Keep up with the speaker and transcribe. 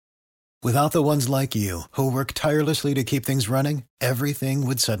Without the ones like you, who work tirelessly to keep things running, everything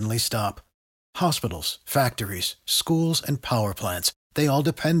would suddenly stop. Hospitals, factories, schools, and power plants, they all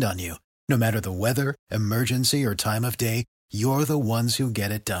depend on you. No matter the weather, emergency, or time of day, you're the ones who get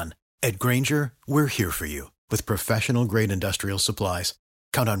it done. At Grainger, we're here for you with professional-grade industrial supplies.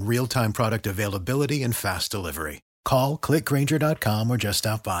 Count on real-time product availability and fast delivery. Call, clickgrainger.com, or just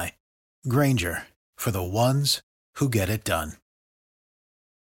stop by. Grainger, for the ones who get it done.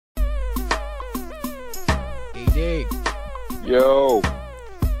 Dig. Yo.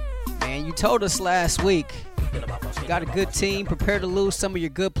 Man, you told us last week you got a good team, prepare to lose some of your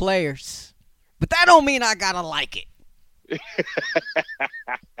good players. But that don't mean I gotta like it.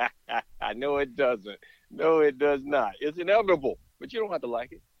 I know it doesn't. No, it does not. It's inevitable, but you don't have to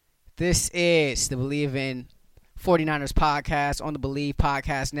like it. This is the Believe in 49ers podcast on the Believe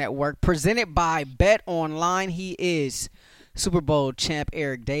Podcast Network, presented by Bet Online. He is Super Bowl champ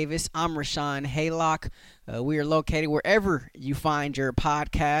Eric Davis. I'm Rashawn Haylock. We are located wherever you find your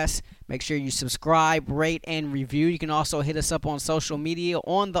podcasts. Make sure you subscribe, rate, and review. You can also hit us up on social media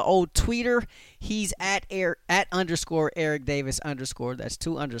on the old Twitter. He's at underscore Eric Davis underscore. That's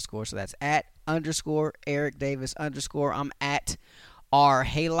 2 underscores, so that's at underscore Eric Davis underscore. I'm at R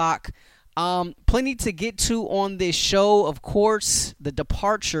Haylock. Plenty to get to on this show. Of course, the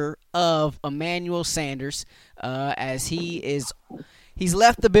departure of Emmanuel Sanders, as he's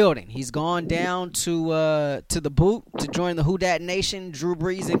left the building. He's gone down to the boot to join the Who Dat Nation, Drew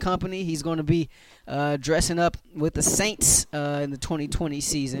Brees and company. He's going to be dressing up with the Saints in the 2020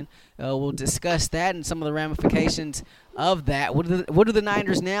 season. We'll discuss that and some of the ramifications of that. What do the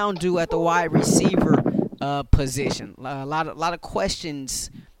Niners now do at the wide receiver position? A lot of questions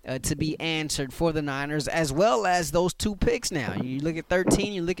to be answered for the Niners, as well as those 2 picks now. You look at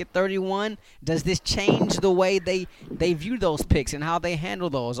 13, you look at 31. Does this change the way they view those picks and how they handle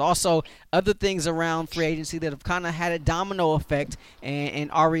those? Also, other things around free agency that have kind of had a domino effect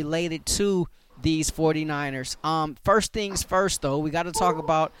and are related to these 49ers. First things first, though, we got to talk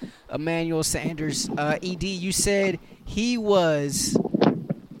about Emmanuel Sanders. ED, you said he was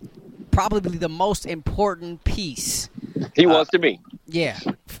probably the most important piece. He was to me. Yeah,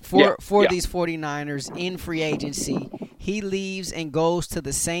 for these 49ers in free agency. He leaves and goes to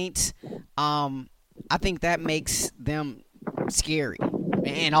the Saints. I think that makes them scary,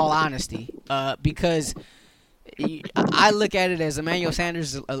 in all honesty, because I look at it as Emmanuel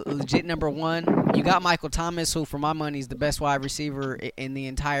Sanders is a legit number 1. You got Michael Thomas, who for my money is the best wide receiver in the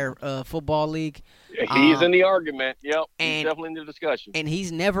entire football league. He's in the argument. Yep, he's definitely in the discussion. And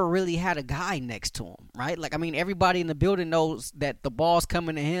he's never really had a guy next to him, right? Like, I mean, everybody in the building knows that the ball's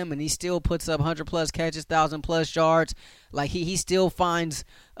coming to him, and he still puts up 100-plus catches, 1,000-plus yards. Like, he still finds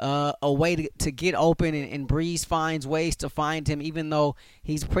a way to get open, and Brees finds ways to find him, even though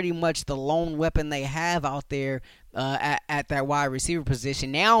he's pretty much the lone weapon they have out there at that wide receiver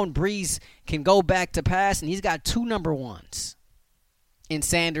position. Now Brees can go back to pass, and he's got 2 number 1s in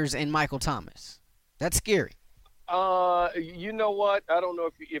Sanders and Michael Thomas. That's scary. You know what? I don't know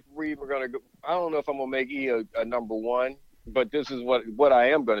if we were gonna go. I don't know if I'm gonna make E a number 1, but this is what I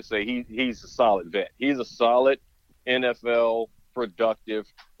am gonna say. He's a solid vet. He's a solid NFL productive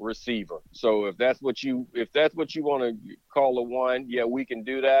receiver. So if that's what you want to call a 1, yeah, we can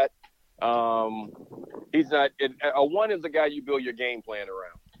do that. He's not a 1 is a guy you build your game plan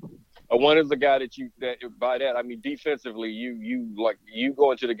around. A 1 is the guy that by that I mean defensively you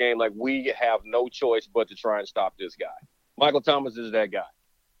go into the game like we have no choice but to try and stop this guy. Michael Thomas is that guy.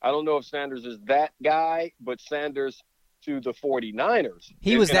 I don't know if Sanders is that guy, but Sanders to the 49ers.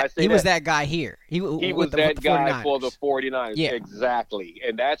 He was that guy here. He was that guy for the 49ers. Yeah. Exactly.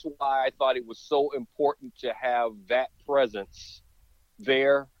 And that's why I thought it was so important to have that presence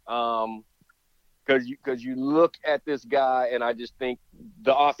there. Because you look at this guy, and I just think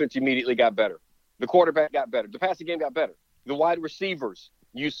the offense immediately got better. The quarterback got better. The passing game got better. The wide receivers,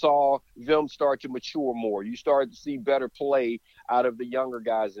 you saw them start to mature more. You started to see better play out of the younger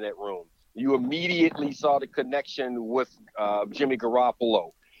guys in that room. You immediately saw the connection with Jimmy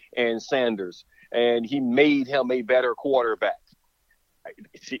Garoppolo and Sanders, and he made him a better quarterback.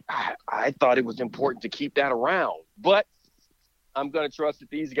 I thought it was important to keep that around, but I'm going to trust that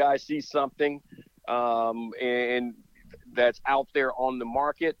these guys see something and that's out there on the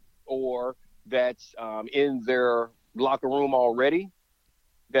market or that's in their locker room already,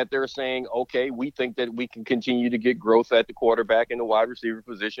 that they're saying, okay, we think that we can continue to get growth at the quarterback and the wide receiver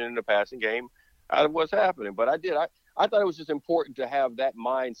position in the passing game out of what's happening. But I thought it was just important to have that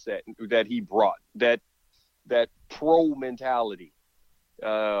mindset that he brought, that pro mentality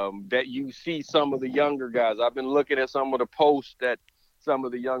that you see some of the younger guys. I've been looking at some of the posts that some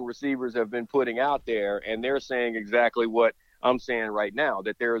of the young receivers have been putting out there, and they're saying exactly what I'm saying right now,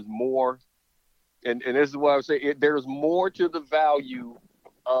 that there's more, and this is what I would say, there's more to the value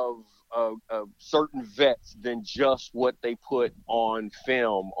of certain vets than just what they put on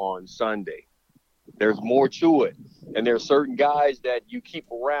film on Sunday. There's more to it, and there are certain guys that you keep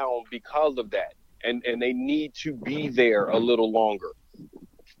around because of that, and they need to be there a little longer.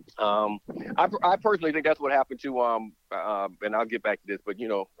 I personally think that's what happened to and I'll get back to this, but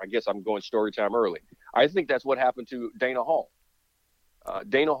I guess I'm going story time early. I think that's what happened to Dana Hall.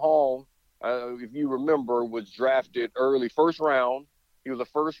 Dana Hall, if you remember, was drafted early, first round. He was a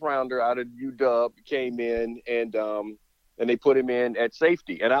first rounder out of UW, came in, and they put him in at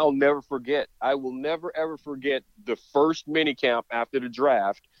safety. And I will never ever forget the first mini camp after the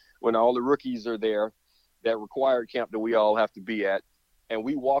draft when all the rookies are there, that required camp that we all have to be at. And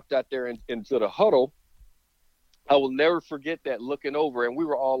we walked out there into the huddle. I will never forget that, looking over, and we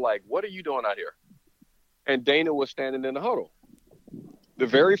were all like, "What are you doing out here?" And Dana was standing in the huddle. The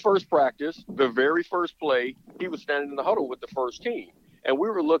very first practice, the very first play, he was standing in the huddle with the first team. And we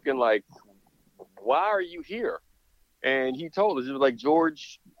were looking like, "Why are you here?" And he told us, it was like,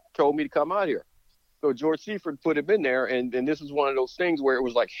 "George told me to come out here." So George Seifert put him in there, and this was one of those things where it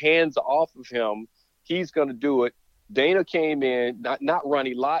was like hands off of him. He's going to do it. Dana came in, not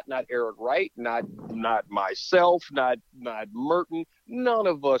Ronnie Lott, not Eric Wright, not myself, not Merton. None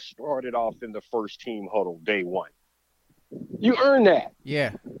of us started off in the first team huddle day one. You earn that.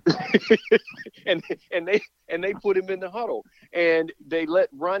 Yeah. and they put him in the huddle, and they let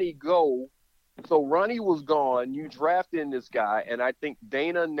Ronnie go. So Ronnie was gone. You draft in this guy, and I think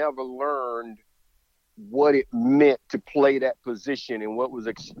Dana never learned what it meant to play that position and what was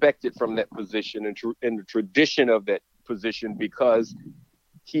expected from that position and the tradition of that position, because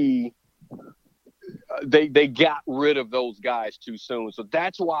they got rid of those guys too soon. So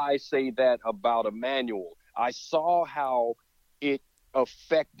that's why I say that about Emmanuel. I saw how it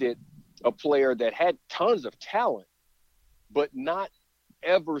affected a player that had tons of talent, but not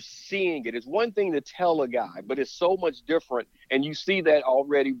ever seeing it. It's one thing to tell a guy, but it's so much different. And you see that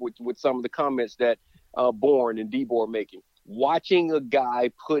already with some of the comments that Bourne and DeBoer making. Watching a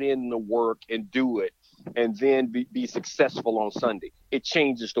guy put in the work and do it, and then be successful on Sunday, it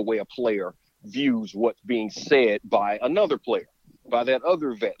changes the way a player views what's being said by another player, by that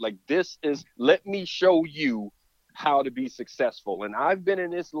other vet. Like, this is, let me show you how to be successful. And I've been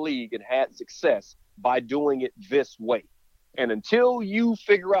in this league and had success by doing it this way. And until you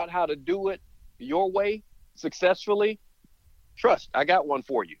figure out how to do it your way successfully, trust, I got one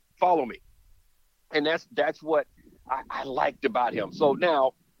for you. Follow me. And that's what I liked about him. So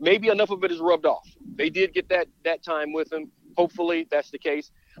now maybe enough of it is rubbed off. They did get that time with him. Hopefully that's the case.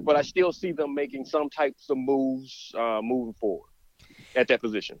 But I still see them making some types of moves moving forward at that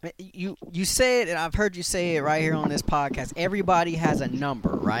position. You said, and I've heard you say it right here on this podcast, everybody has a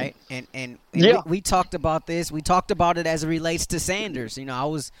number, right? And yeah. we talked about this. We talked about it as it relates to Sanders. I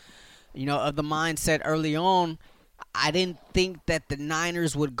was, of the mindset early on, I didn't think that the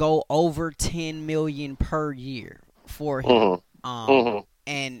Niners would go over $10 million per year for him.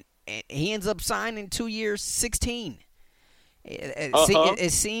 And he ends up signing 2 years, 16.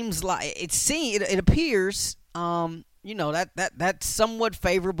 It seems like it appears that's somewhat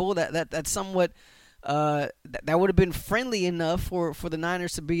favorable. That's somewhat that would have been friendly enough for the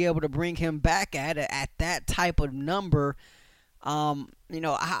Niners to be able to bring him back at that type of number.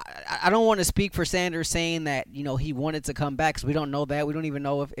 I don't want to speak for Sanders saying that, he wanted to come back, because we don't know that. We don't even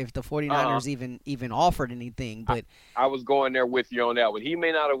know if the 49ers even offered anything. But I was going there with you on that one. He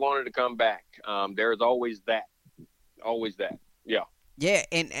may not have wanted to come back. There's always that. Always that. Yeah. Yeah,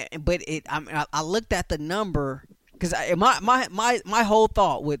 but I looked at the number, because my whole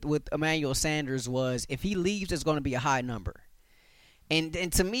thought with Emmanuel Sanders was, if he leaves, it's going to be a high number.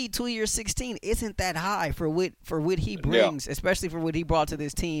 And to me, 2 years, 16 isn't that high for what he brings, especially for what he brought to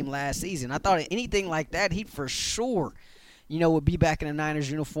this team last season. I thought anything like that, he'd for sure, would be back in a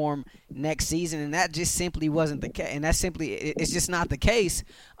Niners uniform next season, and that just simply wasn't the case. And it's just not the case,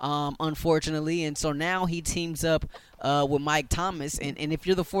 unfortunately. And so now he teams up with Mike Thomas, and if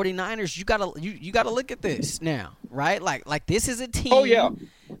you're the 49ers, you gotta look at this now, right? Like this is a team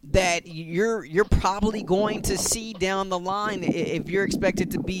that you're probably going to see down the line if you're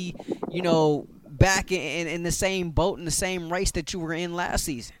expected to be, back in the same boat, in the same race that you were in last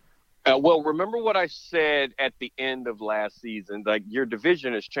season. Well, remember what I said at the end of last season. Like, your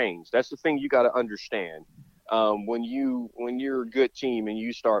division has changed. That's the thing you got to understand. When you're a good team and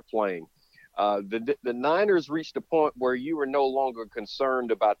you start playing, The Niners reached a point where you were no longer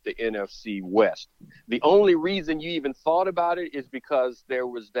concerned about the NFC West. The only reason you even thought about it is because there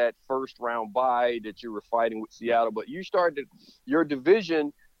was that first round bye that you were fighting with Seattle. But your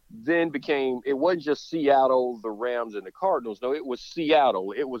division then became, it wasn't just Seattle, the Rams, and the Cardinals. No, it was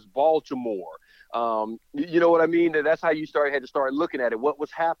Seattle. It was Baltimore. You know what I mean? That's how you had to start looking at it. What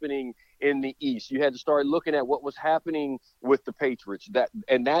was happening in the East? You had to start looking at what was happening with the Patriots.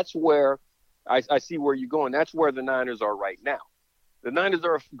 That's where I see where you're going. That's where the Niners are right now. The Niners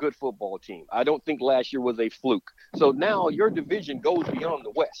are a good football team. I don't think last year was a fluke. So now your division goes beyond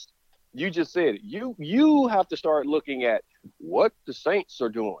the West. You just said it. You have to start looking at what the Saints are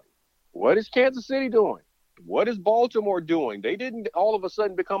doing. What is Kansas City doing? What is Baltimore doing? They didn't all of a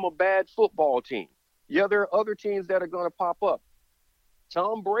sudden become a bad football team. Yeah, there are other teams that are going to pop up.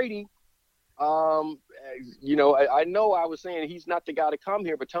 Tom Brady, I know I was saying he's not the guy to come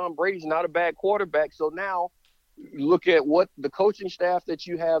here, but Tom Brady's not a bad quarterback. So now look at what the coaching staff that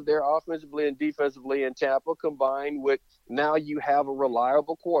you have there offensively and defensively in Tampa combined with now you have a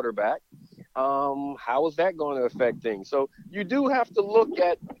reliable quarterback. How is that going to affect things? So you do have to look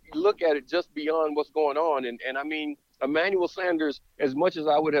at it just beyond what's going on. And I mean, Emmanuel Sanders, as much as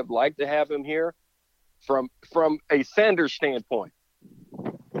I would have liked to have him here, from a Sanders standpoint,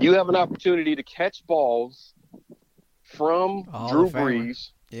 you have an opportunity to catch balls from Drew Brees.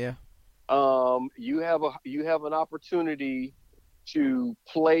 Yeah. You have an opportunity to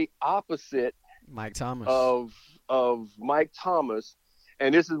play opposite Mike Thomas of Mike Thomas.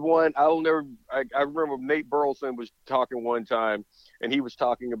 And this is one I remember Nate Burleson was talking one time, and he was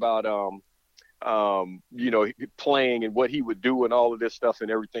talking about playing and what he would do and all of this stuff and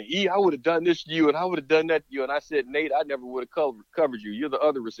everything. I would have done this to you, and I would have done that to you. And I said, Nate, I never would have covered you. You're the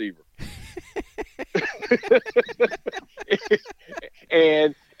other receiver.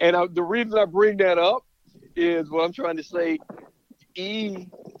 and the reason I bring that up is what I'm trying to say.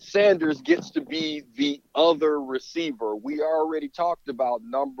 Sanders gets to be the other receiver. We already talked about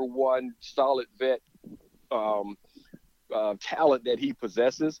number one solid vet talent that he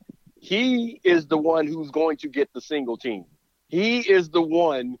possesses. He is the one who's going to get the single team. He is the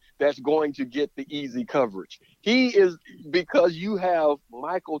one that's going to get the easy coverage. He is, because you have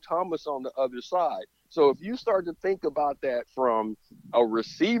Michael Thomas on the other side. So if you start to think about that from a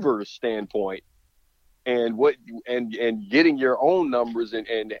receiver standpoint, and getting your own numbers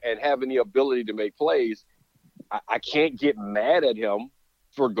and having the ability to make plays, I can't get mad at him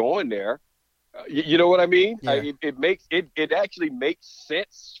for going there. You know what I mean? Yeah. It actually makes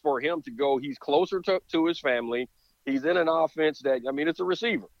sense for him to go. He's closer to his family. He's in an offense that, I mean, it's a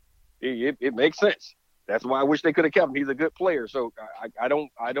receiver. It makes sense. That's why I wish they could have kept him. He's a good player. So I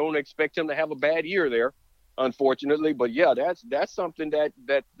don't expect him to have a bad year there, unfortunately. But yeah, that's something that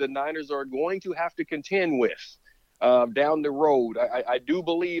the Niners are going to have to contend with down the road. I do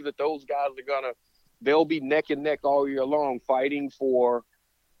believe that those guys they'll be neck and neck all year long fighting for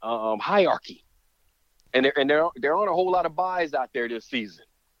hierarchy. And they're on a whole lot of buys out there this season.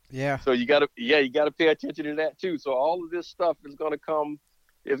 Yeah. So you gotta pay attention to that too. So all of this stuff is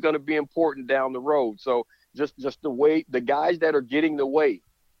gonna be important down the road. So just the way the guys that are getting the weight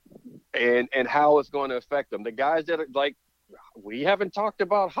and how it's going to affect them. The guys that are like, we haven't talked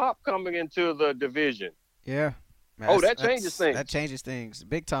about Hop coming into the division. Yeah. That changes things. That changes things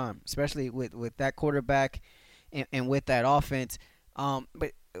big time, especially with that quarterback and with that offense.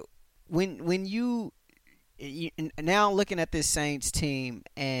 But when you now looking at this Saints team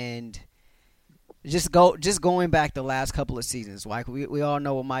and just going back the last couple of seasons, like we all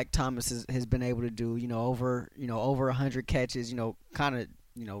know what Mike Thomas has been able to do. Over 100 catches. Kind of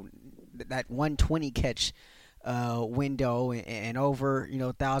that 120 catch window and over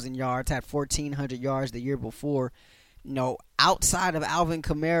 1,000 yards. Had 1,400 yards the year before. Outside of Alvin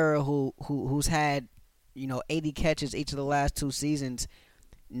Kamara, who's had 80 catches each of the last two seasons.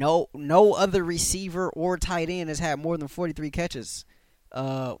 No other receiver or tight end has had more than 43 catches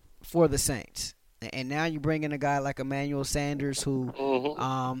for the Saints. And now you bring in a guy like Emmanuel Sanders, who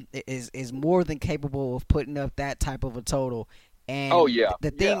is more than capable of putting up that type of a total. And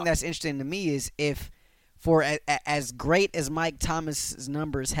the thing that's interesting to me is for as great as Mike Thomas's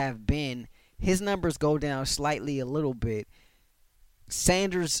numbers have been, his numbers go down slightly a little bit.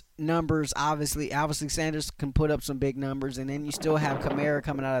 Sanders' numbers, obviously Sanders can put up some big numbers, and then you still have Kamara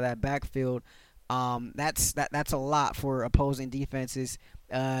coming out of that backfield. That's a lot for opposing defenses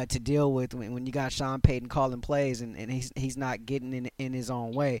to deal with when you got Sean Payton calling plays and he's not getting in his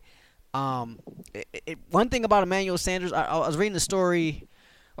own way. One thing about Emmanuel Sanders, I was reading a story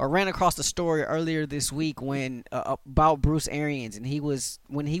or ran across the story earlier this week when about Bruce Arians, and he was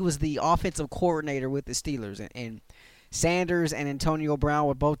the offensive coordinator with the Steelers, and Sanders and Antonio Brown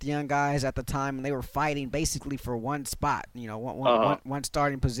were both young guys at the time, and they were fighting basically for one spot, one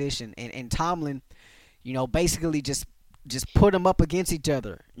starting position, and Tomlin, basically just put them up against each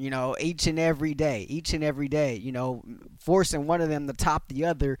other, each and every day, forcing one of them to top the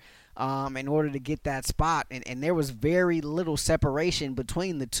other in order to get that spot. And there was very little separation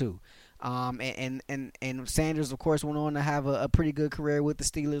between the two. And Sanders, of course, went on to have a pretty good career with the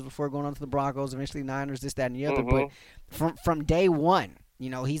Steelers before going on to the Broncos, eventually Niners, this, that, and the other. But from day one,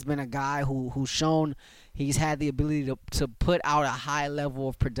 he's been a guy who's shown he's had the ability to put out a high level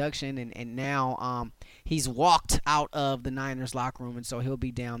of production, and now he's walked out of the Niners locker room, and so he'll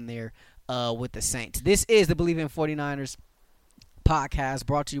be down there with the Saints. This is the Believe in 49ers podcast,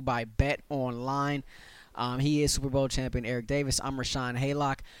 brought to you by Bet Online. He is Super Bowl champion Eric Davis. I'm Rashawn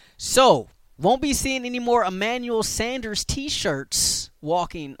Haylock. So, won't be seeing any more Emmanuel Sanders T-shirts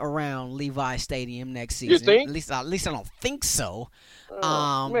walking around Levi Stadium next season. You think? At least I don't think so.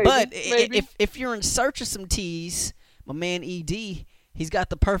 Maybe, but maybe. if you're in search of some tees, my man ED, he's got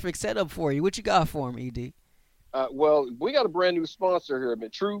the perfect setup for you. What you got for him, ED? Well, we got a brand new sponsor here, man.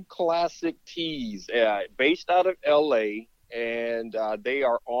 True Classic Tees, based out of L.A., and they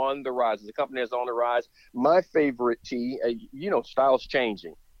are on the rise. It's a company that's on the rise. My favorite tee, style's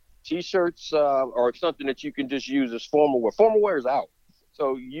changing. T-shirts are something that you can just use as formal wear. Formal wear is out.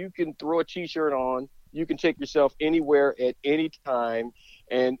 So you can throw a T-shirt on. You can take yourself anywhere at any time.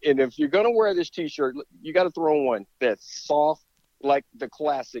 And if you're going to wear this T-shirt, you got to throw on one that's soft like the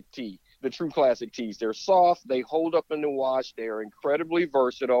classic tee, the True Classic tees. They're soft. They hold up in the wash. They are incredibly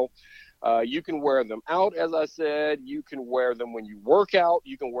versatile. You can wear them out, as I said. You can wear them when you work out.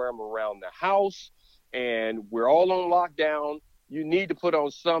 You can wear them around the house. And we're all on lockdown. You need to put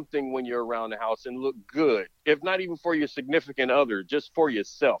on something when you're around the house and look good, if not even for your significant other, just for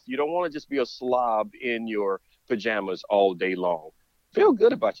yourself. You don't want to just be a slob in your pajamas all day long. Feel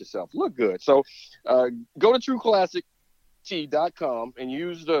good about yourself. Look good. So go to trueclassictee.com and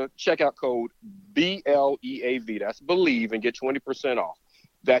use the checkout code BLEAV. That's Believe, and get 20% off.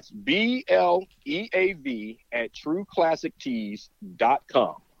 That's BLEAV at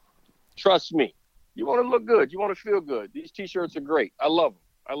trueclassictees.com. Trust me. You want to look good. You want to feel good. These T-shirts are great. I love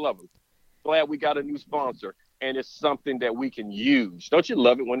them. Glad we got a new sponsor, and it's something that we can use. Don't you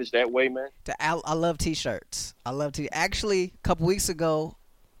love it when it's that way, man? I love T-shirts. Actually, a couple weeks ago,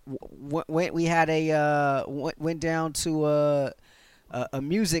 we had went down to a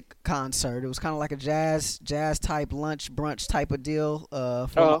music concert. It was kind of like a jazz type lunch brunch type of deal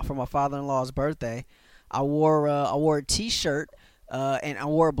for my father-in-law's birthday. I wore a T-shirt. And I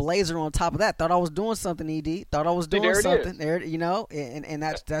wore a blazer on top of that. Thought I was doing something, ED. Thought I was doing something there, and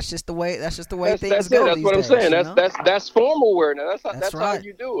that's just the way things go. That's these what days, I'm saying. That's formal wear now. That's right. how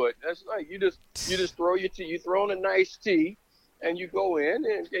you do it. That's right. You just throw your tee. You throw on a nice tee, and you go in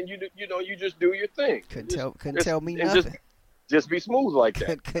and you just do your thing. Couldn't tell me nothing. Just be smooth like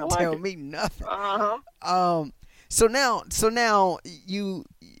that. Couldn't tell me nothing. So now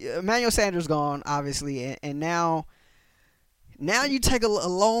Emmanuel Sanders gone, obviously, and now you take a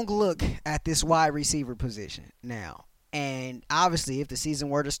long look at this wide receiver position now. And obviously, if the season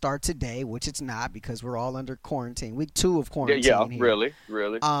were to start today, which it's not because we're all under quarantine, week 2 of quarantine. Yeah, here,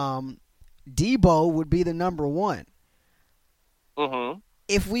 really. Debo would be the number 1. Mm-hmm.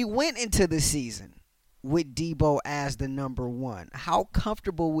 If we went into the season with Debo as the number 1, how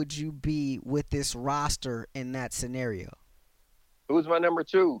comfortable would you be with this roster in that scenario? Who's my number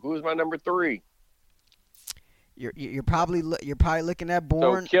 2? Who's my number 3? You're probably looking at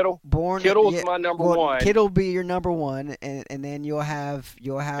Bourne. So Kittle's my number 1. Kittle be your number 1, and then you'll have.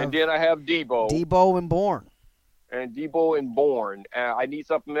 And then I have Debo. Debo and Bourne. I need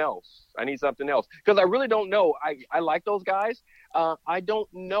something else. Because I really don't know. I like those guys. I don't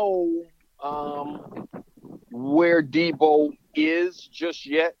know where Debo is just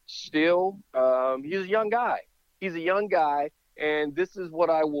yet. Still, he's a young guy. And this is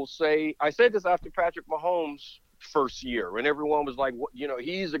what I will say. I said this after Patrick Mahomes' first year, when everyone was like,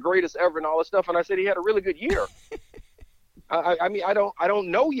 he's the greatest ever and all this stuff. And I said he had a really good year. I mean, I don't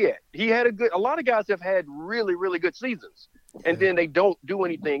know yet. He had a lot of guys have had really, really good seasons, and then they don't do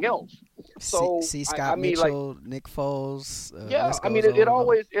anything else. So Scott Mitchell, Nick Foles. It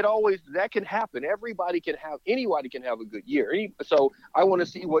always that can happen. Anybody can have a good year. So I want to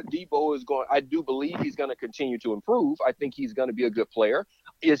see what Debo is going. I do believe he's going to continue to improve. I think he's going to be a good player.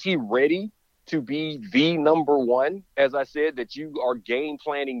 Is he ready to be the number 1? As I said, that you are game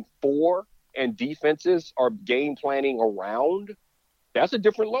planning for, and defenses are game planning around. That's a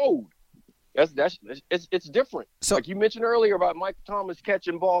different load. It's different. So Like you mentioned earlier about Mike Thomas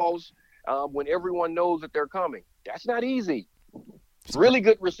catching balls when everyone knows that they're coming. That's not easy. Really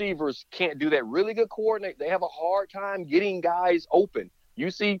good receivers can't do that. Really good coordinate. They have a hard time getting guys open.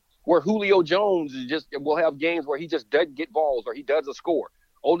 You see where Julio Jones will have games where he just doesn't get balls or he doesn't score.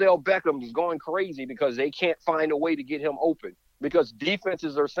 Odell Beckham is going crazy because they can't find a way to get him open because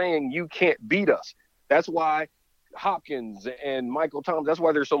defenses are saying you can't beat us. That's why Hopkins and Michael Thomas, that's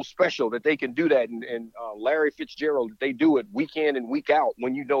why they're so special that they can do that. And Larry Fitzgerald, they do it week in and week out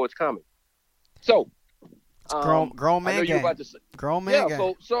when you know it's coming. So, grown man game. Grown man game.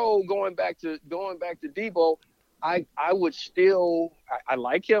 Yeah. So going back to Debo, I would still I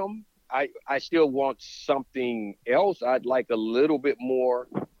like him. I still want something else. I'd like a little bit more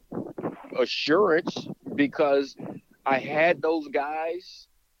assurance because I had those guys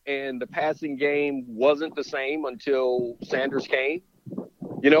and the passing game wasn't the same until Sanders came,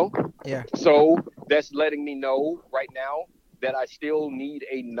 Yeah. So that's letting me know right now that I still need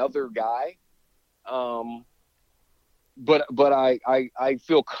another guy. But I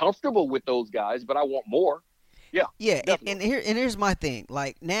feel comfortable with those guys, but I want more. Yeah. Yeah. And here's my thing.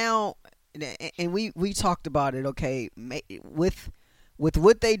 Like now, and we talked about it. Okay. With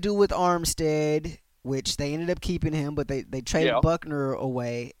what they do with Armstead, which they ended up keeping him, but they traded Buckner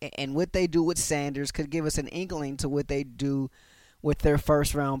away. And what they do with Sanders could give us an inkling to what they do with their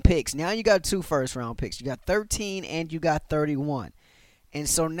first-round picks. Now you got 2 first-round picks. You got 13 and you got 31. And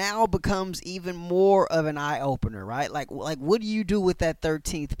so now becomes even more of an eye-opener, right? Like what do you do with that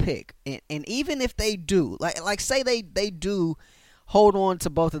 13th pick? And even if they do, like say they do hold on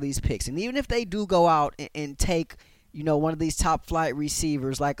to both of these picks, and even if they do go out and take – one of these top flight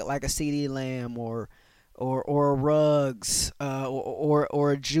receivers like a CeeDee Lamb or a Ruggs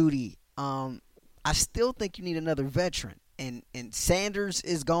or a Judy. I still think you need another veteran. And Sanders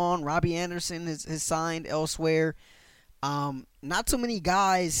is gone. Robbie Anderson has signed elsewhere. Not too many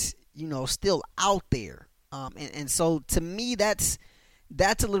guys, still out there. And so to me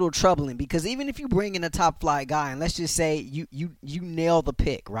that's a little troubling because even if you bring in a top flight guy and let's just say you nail the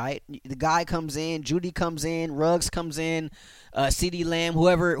pick, right? The guy comes in, Judy comes in, Ruggs comes in, CeeDee Lamb,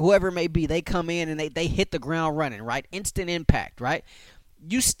 whoever it may be, they come in and they hit the ground running, right? Instant impact, right?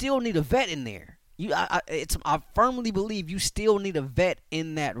 You still need a vet in there. I firmly believe you still need a vet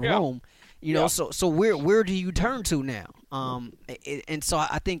in that room. So where do you turn to now? And so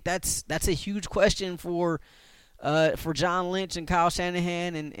I think that's a huge question for John Lynch and Kyle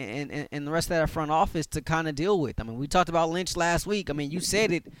Shanahan and the rest of that front office to kind of deal with. I mean, we talked about Lynch last week. I mean, you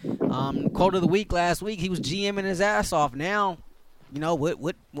said it. Quote of the week last week, he was GMing his ass off. Now,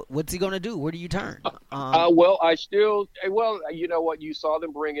 what's he going to do? Where do you turn? You know what? You saw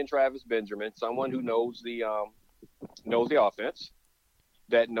them bring in Travis Benjamin, someone who knows the offense,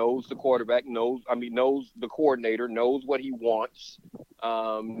 that knows the quarterback, knows the coordinator, knows what he wants,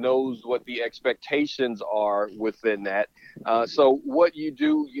 knows what the expectations are within that. So what you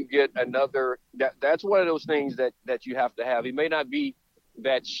do, you get another that's one of those things that you have to have. He may not be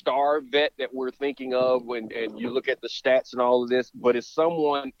that star vet that we're thinking of and you look at the stats and all of this, but it's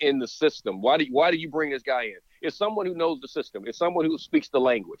someone in the system. Why do you bring this guy in? It's someone who knows the system. It's someone who speaks the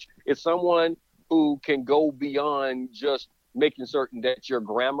language. It's someone who can go beyond just making certain that your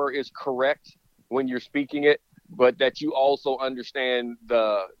grammar is correct when you're speaking it, but that you also understand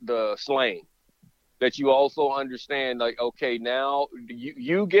the slang, that you also understand, like, okay, now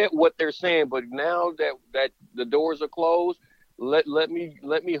you get what they're saying, but now that the doors are closed, let me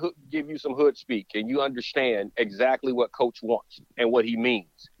give you some hood speak, and you understand exactly what coach wants and what he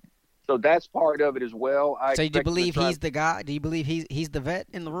means. So that's part of it as well. So do you believe he's the guy? Do you believe he's the vet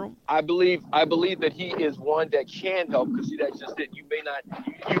in the room? I believe that he is one that can help, because that's just it. You may not,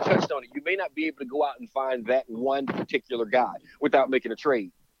 you touched on it. You may not be able to go out and find that one particular guy without making a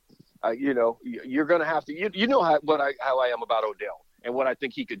trade. You're going to have to. You know how I am about Odell and what I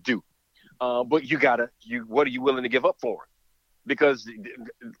think he could do. But what are you willing to give up for him? Because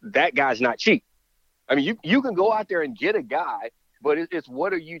that guy's not cheap. I mean, you can go out there and get a guy. But it's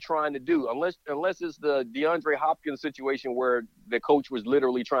what are you trying to do? Unless it's the DeAndre Hopkins situation where the coach was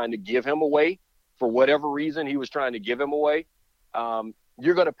literally trying to give him away for whatever reason, he was trying to give him away.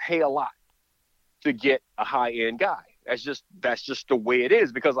 You're going to pay a lot to get a high-end guy. That's just the way it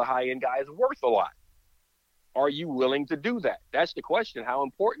is, because a high-end guy is worth a lot. Are you willing to do that? That's the question. How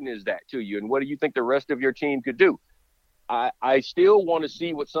important is that to you? And what do you think the rest of your team could do? I still want to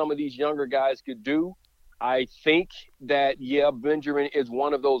see what some of these younger guys could do. I think that, Benjamin is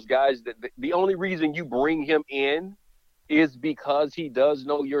one of those guys that the only reason you bring him in is because he does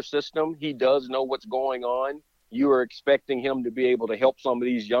know your system. He does know what's going on. You are expecting him to be able to help some of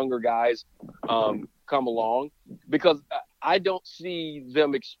these younger guys come along, because I don't see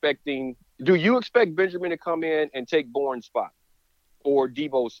them expecting. Do you expect Benjamin to come in and take Bourne's spot or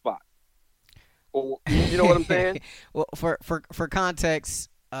Debo's spot? Or, you know what I'm saying? Well, for context,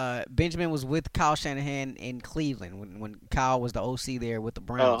 Benjamin was with Kyle Shanahan in Cleveland when Kyle was the OC there with the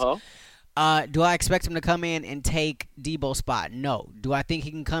Browns. Do I expect him to come in and take Debo's spot? No. Do I think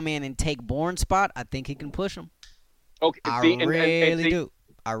he can come in and take Bourne's spot? I think he can push him. Okay, I really do.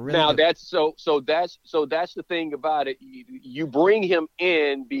 I really now do. That's the thing about it. You bring him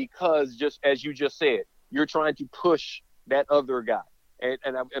in because, just as you just said, you're trying to push that other guy.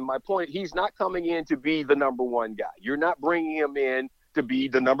 And my point, he's not coming in to be the number one guy. You're not bringing him in to be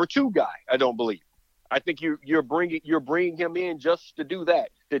the number two guy. I don't believe. I think you're bringing him in just to do that,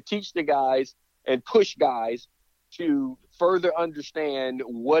 to teach the guys and push guys to further understand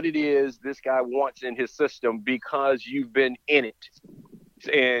what it is this guy wants in his system, because you've been in it.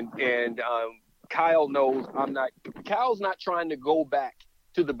 And Kyle knows Kyle's not trying to go back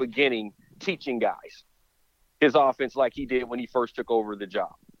to the beginning teaching guys his offense like he did when he first took over the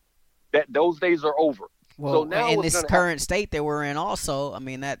job. Those days are over. Well, so now in this current state that we're in also, I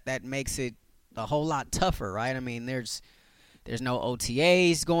mean, that makes it a whole lot tougher, right? I mean, there's no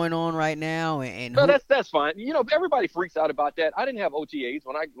OTAs going on right now, and no, that's fine. You know, everybody freaks out about that. I didn't have OTAs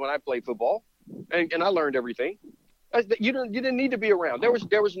when I played football, and I learned everything. You didn't need to be around. There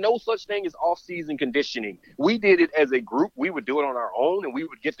was no such thing as off-season conditioning. We did it as a group. We would do it on our own, and we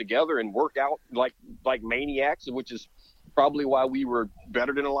would get together and work out like maniacs, which is probably why we were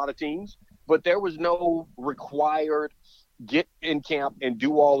better than a lot of teams. But there was no required get in camp and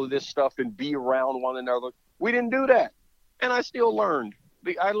do all of this stuff and be around one another. We didn't do that, and I still learned.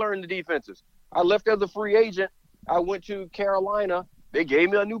 I learned the defenses. I left as a free agent. I went to Carolina. They gave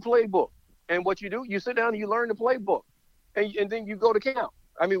me a new playbook. And what you do, you sit down and you learn the playbook, and then you go to camp.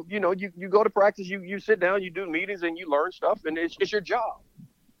 I mean, you know, you go to practice, you sit down, you do meetings, and you learn stuff, and it's your job.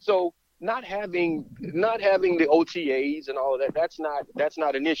 So not having the OTAs and all of that, that's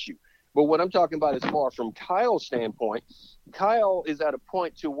not an issue. But what I'm talking about is far from Kyle's standpoint. Kyle is at a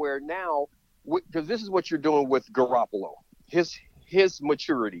point to where now, because this is what you're doing with Garoppolo, his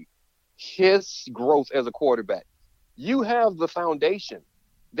maturity, his growth as a quarterback. You have the foundation.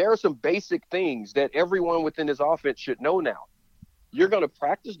 There are some basic things that everyone within this offense should know now. You're going to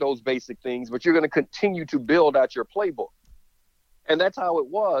practice those basic things, but you're going to continue to build out your playbook. And that's how it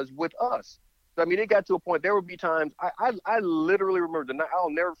was with us. I mean, it got to a point, there would be times, I literally remember, I'll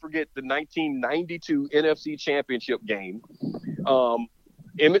never forget the 1992 NFC Championship game.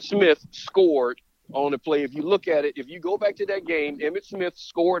 Emmitt Smith scored on the play. If you look at it, if you go back to that game, Emmitt Smith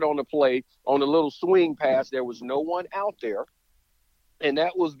scored on the play on a little swing pass. There was no one out there. And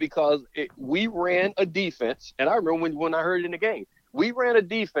that was because we ran a defense. And I remember when I heard it in the game, we ran a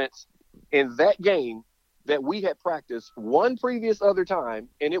defense in that game that we had practiced one previous other time,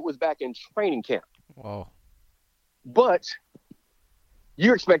 and it was back in training camp. Wow. But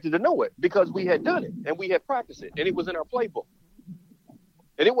you're expected to know it because we had done it, and we had practiced it, and it was in our playbook.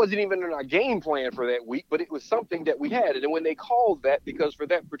 And it wasn't even in our game plan for that week, but it was something that we had. And then when they called that, because for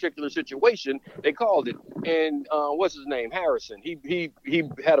that particular situation, they called it. And what's his name? Harrison. He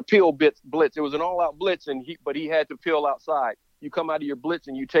had a peel blitz. It was an all-out blitz, but he had to peel outside. You come out of your blitz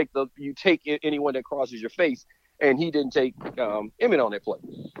and you take anyone that crosses your face. And he didn't take Emmitt on that play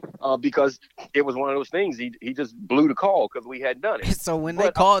because it was one of those things. He just blew the call because we hadn't done it. So when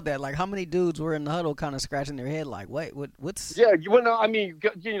they called that, like, how many dudes were in the huddle kind of scratching their head like, wait, what's? Yeah, I mean,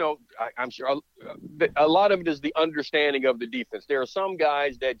 you know, I'm sure a lot of it is the understanding of the defense. There are some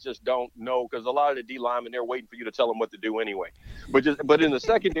guys that just don't know because a lot of the D linemen, they're waiting for you to tell them what to do anyway. But in the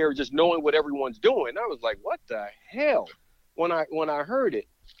secondary, just knowing what everyone's doing, I was like, what the hell? When I heard it.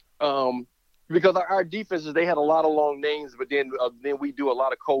 Because our defenses, they had a lot of long names, but then we do a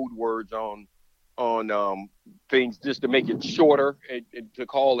lot of code words on things just to make it shorter and to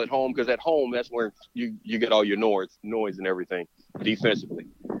call it home. Because at home, that's where you get all your noise and everything defensively.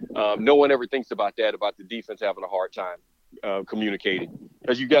 No one ever thinks about the defense having a hard time communicating.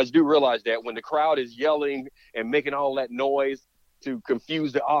 Because you guys do realize that when the crowd is yelling and making all that noise to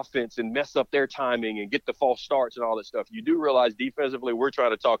confuse the offense and mess up their timing and get the false starts and all that stuff, you do realize defensively we're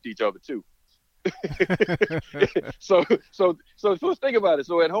trying to talk to each other too. so think about it.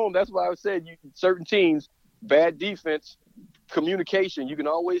 So at home, that's why I said certain teams, bad defense, communication. You can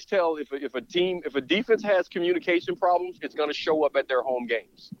always tell if a defense has communication problems, it's going to show up at their home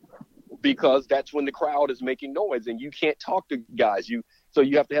games because that's when the crowd is making noise and you can't talk to guys. So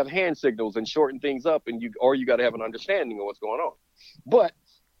you have to have hand signals and shorten things up, and you got to have an understanding of what's going on. But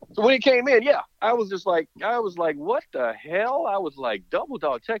So when he came in, yeah, I was like, what the hell? I was like, Double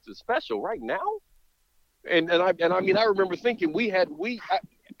Dog Texas Special right now? And I mean, I remember thinking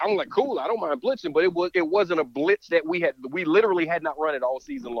I'm like, cool, I don't mind blitzing, but it wasn't a blitz that we literally had not run it all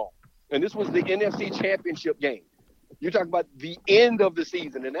season long. And this was the NFC Championship game. You're talking about the end of the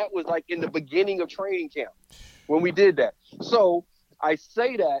season, and that was like in the beginning of training camp when we did that. So I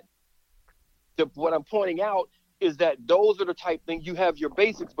say that what I'm pointing out is that those are the type things you have your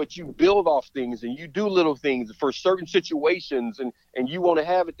basics, but you build off things and you do little things for certain situations, and you want to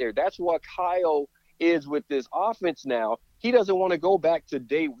have it there. That's what Kyle is with this offense now. He doesn't want to go back to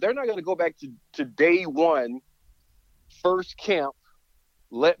they're not going to go back to day one, first camp.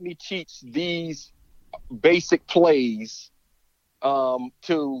 Let me teach these basic plays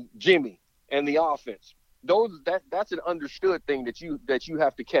to Jimmy and the offense. That's an understood thing that you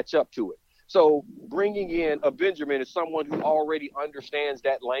have to catch up to it. So bringing in a Benjamin is someone who already understands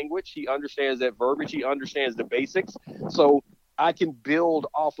that language. He understands that verbiage. He understands the basics. So I can build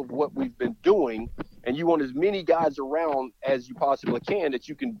off of what we've been doing, and you want as many guys around as you possibly can that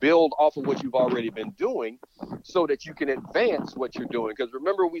you can build off of what you've already been doing so that you can advance what you're doing. Because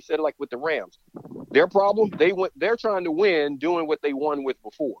remember, we said, like with the Rams, their problem, they're trying to win doing what they won with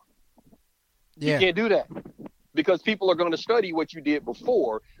before. Yeah. You can't do that because people are going to study what you did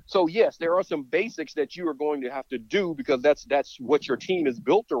before. So yes, there are some basics that you are going to have to do because that's what your team is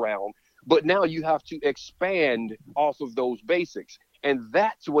built around. But now you have to expand off of those basics. And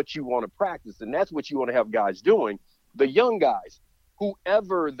that's what you want to practice. And that's what you want to have guys doing. The young guys,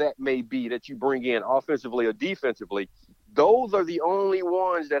 whoever that may be that you bring in offensively or defensively, those are the only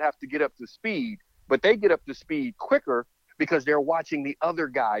ones that have to get up to speed. But they get up to speed quicker because they're watching the other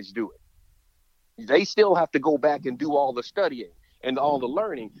guys do it. They still have to go back and do all the studying and all the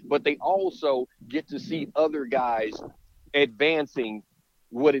learning, but they also get to see other guys advancing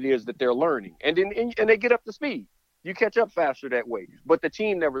what it is that they're learning. And they get up to speed. You catch up faster that way, but the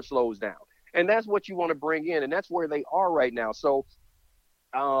team never slows down. And that's what you want to bring in. And that's where they are right now. So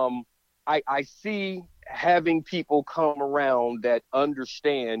I see having people come around that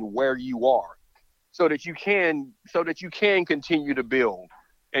understand where you are so that you can continue to build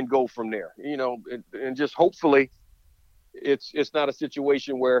and go from there, and just hopefully it's not a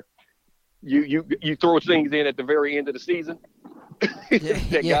situation where you throw things in at the very end of the season.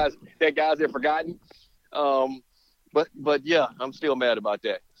 that guys have forgotten. But yeah, I'm still mad about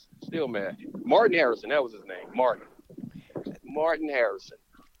that. Still mad. Martin Harrison, that was his name. Martin Harrison.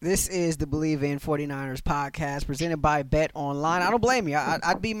 This is the Believe in 49ers podcast presented by Bet Online. I don't blame you.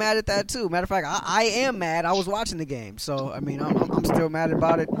 I'd be mad at that too. Matter of fact, I am mad. I was watching the game, so I mean, I'm still mad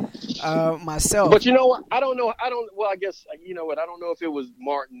about it myself. But you know what? I don't know. Well, I guess you know what? I don't know if it was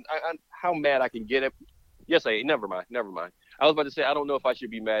Martin. How mad I can get it. Yes, never mind. I was about to say I don't know if I should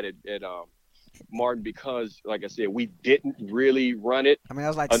be mad at Martin because, like I said, we didn't really run it. I mean, that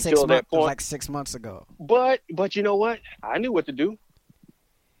was like 6 months. It was like 6 months ago. But you know what? I knew what to do.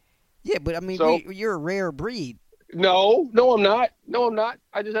 Yeah, but I mean, you're a rare breed. No, I'm not.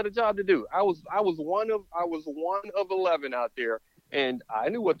 I just had a job to do. I was one of 11 out there, and I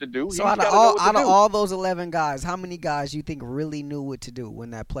knew what to do. So out of all those 11 guys, how many guys you think really knew what to do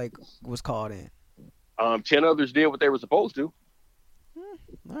when that play was called in? 10 others did what they were supposed to.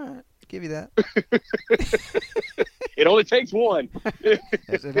 All right, give you that. It only takes one. It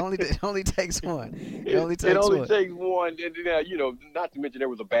only takes one. It only takes one. And, not to mention there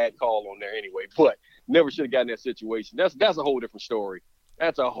was a bad call on there anyway. But never should have gotten that situation. That's a whole different story.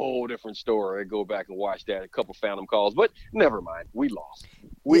 That's a whole different story. I go back and watch that. A couple phantom calls, but never mind. We lost.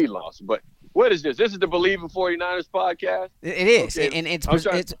 But what is this? This is the Believe in 49ers podcast. It is, okay. And it's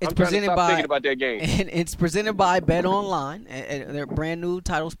presented by. Thinking about that game. And it's presented by Bet Online, their brand new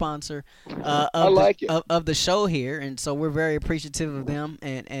title sponsor of the show here, and so we're very appreciative of them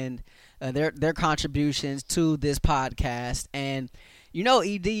and their contributions to this podcast. And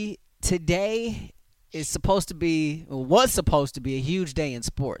Ed, today was supposed to be a huge day in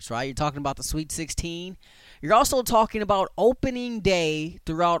sports, right? You're talking about the Sweet 16. You're also talking about opening day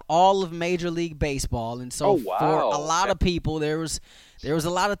throughout all of Major League Baseball, and so for a lot of people, there was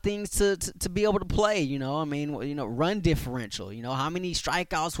a lot of things to be able to play. I mean, run differential. How many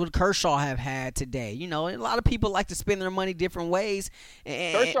strikeouts would Kershaw have had today? A lot of people like to spend their money different ways.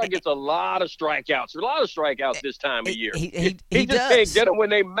 Kershaw gets a lot of strikeouts. A lot of strikeouts this time of year. He just can't get them when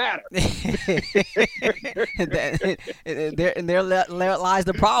they matter. And there lies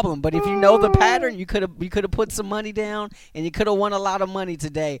the problem. But if you know the pattern, you could have put some money down, and you could have won a lot of money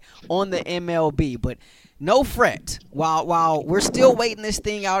today on the MLB. But no fret. While we're still waiting this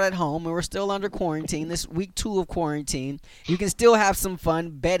thing out at home and we're still under quarantine, this week 2 of quarantine, you can still have some fun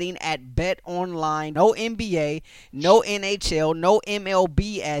betting at Bet Online. No NBA, no NHL, no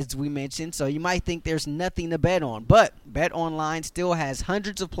MLB as we mentioned, so you might think there's nothing to bet on. But Bet Online still has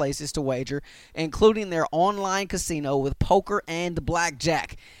hundreds of places to wager, including their online casino with poker and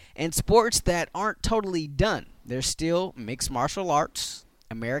blackjack. And sports that aren't totally done. There's still mixed martial arts,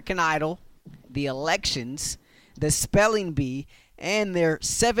 American Idol, the elections, the spelling bee, and their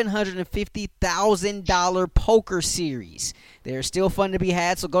 $750,000 poker series. They're still fun to be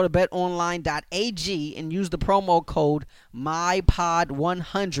had, so go to betonline.ag and use the promo code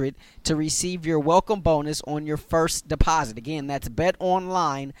MyPod100 to receive your welcome bonus on your first deposit. Again, that's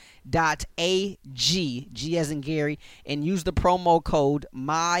betonline.ag, G as in Gary, and use the promo code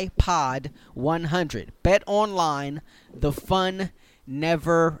MyPod100. BetOnline, the fun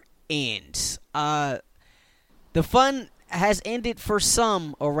never ends. The fun has ended for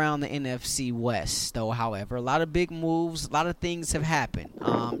some around the NFC West, though, however. A lot of big moves, a lot of things have happened.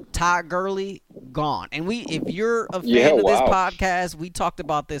 Todd Gurley, gone. And if you're a fan of this podcast, we talked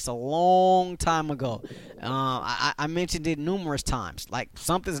about this a long time ago. I mentioned it numerous times. Like,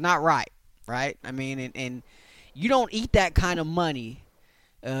 something's not right? I mean, and you don't eat that kind of money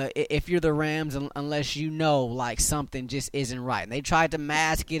if you're the Rams, unless you know, like, something just isn't right. And they tried to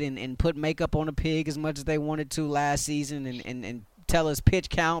mask it and put makeup on a pig as much as they wanted to last season and tell us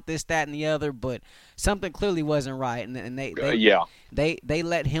pitch count, this, that, and the other, but something clearly wasn't right. And they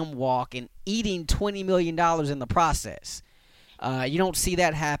let him walk, and eating $20 million in the process. You don't see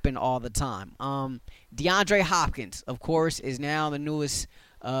that happen all the time. DeAndre Hopkins, of course, is now the newest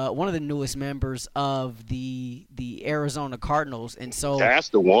one of the newest members of the Arizona Cardinals, and so that's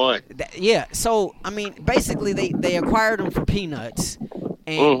the one. So I mean, basically they acquired him for peanuts,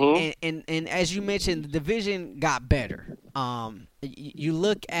 and and as you mentioned, the division got better. You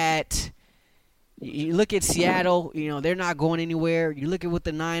look at Seattle. You know, they're not going anywhere. You look at what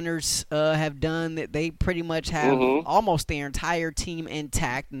the Niners have done. That they pretty much have almost their entire team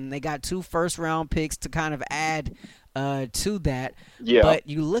intact, and they got 2 first-round picks to kind of add to that. Yeah. But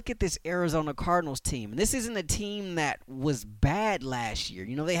you look at this Arizona Cardinals team, and this isn't a team that was bad last year.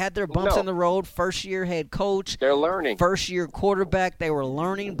 You know, they had their bumps in the road. First-year head coach. They're learning. First-year quarterback. They were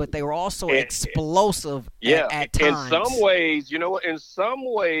learning, but they were also explosive at times. In some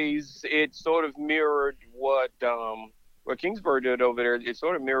ways, it sort of mirrored what Kingsbury did over there. It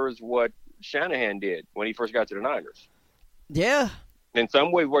sort of mirrors what Shanahan did when he first got to the Niners. Yeah. In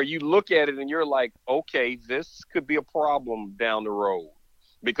some ways, where you look at it and you're like, okay, this could be a problem down the road,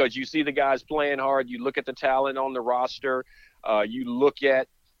 because you see the guys playing hard. You look at the talent on the roster. You look at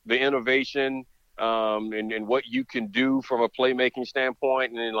the innovation and what you can do from a playmaking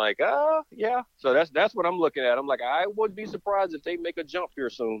standpoint, and then like, yeah. So that's what I'm looking at. I'm like, I wouldn't be surprised if they make a jump here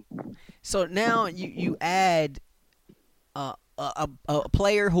soon. So now you add a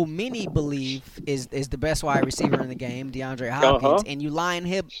player who many believe is the best wide receiver in the game, DeAndre Hopkins, and you line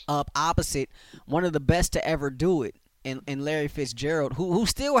him up opposite one of the best to ever do it in Larry Fitzgerald, who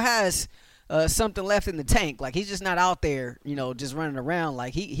still has something left in the tank. Like, he's just not out there, just running around.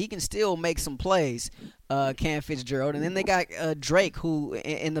 Like, he can still make some plays, Cam Fitzgerald. And then they got Drake, who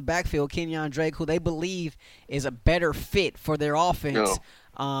in the backfield, Kenyon Drake, who they believe is a better fit for their offense.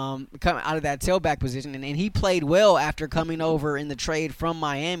 Coming out of that tailback position, and he played well after coming over in the trade from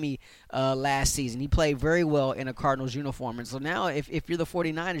Miami last season. He played very well in a Cardinals uniform, and so now if you're the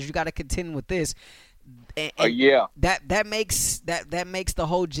 49ers, you got to contend with this. And that makes the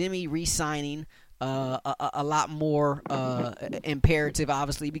whole Jimmy re-signing a lot more imperative,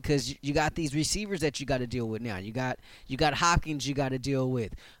 obviously, because you got these receivers that you got to deal with now. You got Hopkins you got to deal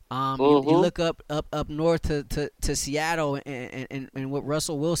with. You look up north to Seattle and what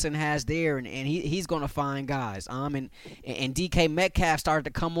Russell Wilson has there, and he's going to find guys. And DK Metcalf started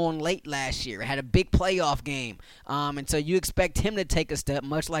to come on late last year, had a big playoff game, and so you expect him to take a step,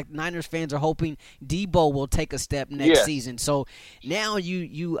 much like Niners fans are hoping Debo will take a step next season. So now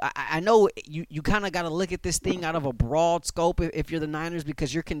I know you kind of got to look at this thing out of a broad scope if you're the Niners,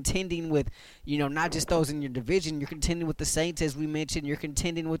 because you're contending with not just those in your division. You're contending with the Saints, as we mentioned. You're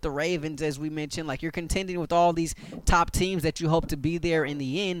contending with the Ravens, as we mentioned. Like, you're contending with all these top teams that you hope to be there in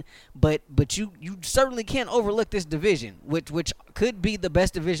the end, but you certainly can't overlook this division, which could be the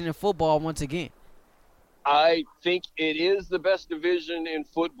best division in football once again. I think it is the best division in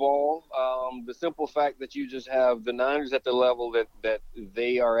football. The simple fact that you just have the Niners at the level that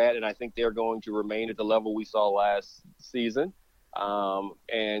they are at, and I think they're going to remain at the level we saw last season.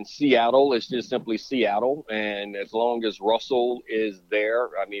 And Seattle is just simply Seattle. And as long as Russell is there,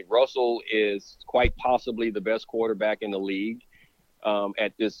 I mean, Russell is quite possibly the best quarterback in the league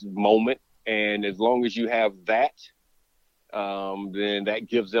at this moment. And as long as you have that, then that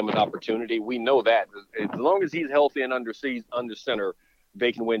gives them an opportunity. We know that as long as he's healthy and under center,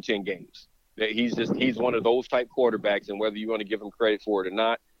 they can win 10 games. He's one of those type quarterbacks, and whether you want to give him credit for it or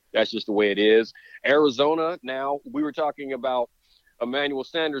not, that's just the way it is. Arizona, now, we were talking about Emmanuel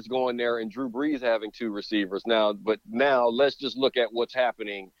Sanders going there and Drew Brees having two receivers now, but now let's just look at what's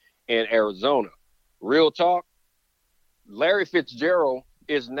happening in Arizona. Real talk, Larry Fitzgerald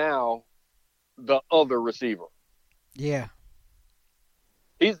is now the other receiver. Yeah.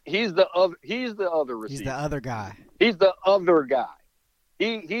 He's the other receiver. He's the other guy. He's the other guy.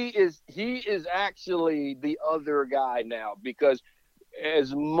 He is actually the other guy now, because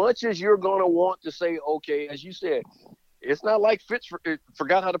as much as you're going to want to say, okay, as you said, it's not like Fitz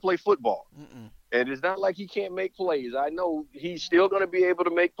forgot how to play football. Mm-mm. And it's not like he can't make plays. I know he's still going to be able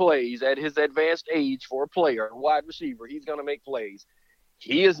to make plays at his advanced age for a player, a wide receiver. He's going to make plays.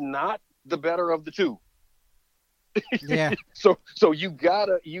 He is not the better of the two. Yeah. So you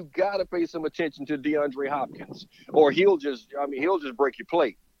gotta pay some attention to DeAndre Hopkins, or he'll just break your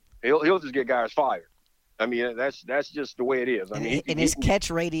plate. He'll just get guys fired. I mean, that's just the way it is. I mean, his catch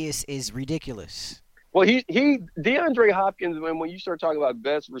radius is ridiculous. Well, DeAndre Hopkins, when you start talking about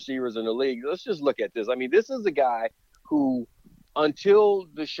best receivers in the league, let's just look at this. I mean, this is a guy who, until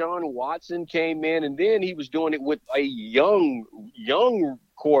Deshaun Watson came in, and then he was doing it with a young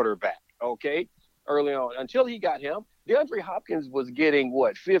quarterback, okay, early on. Until he got him, DeAndre Hopkins was getting,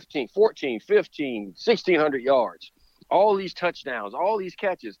 14, 15, 1,600 yards, all these touchdowns, all these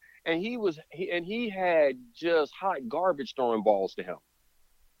catches, and he had just hot garbage throwing balls to him.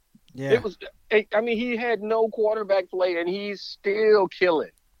 Yeah. He had no quarterback play, and he's still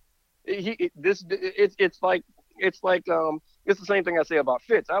killing. It's the same thing I say about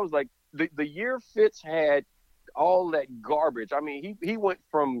Fitz. I was like, the year Fitz had all that garbage. I mean, he went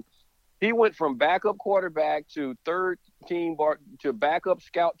from backup quarterback to third team to backup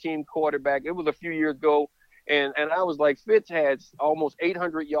scout team quarterback. It was a few years ago, and I was like, Fitz had almost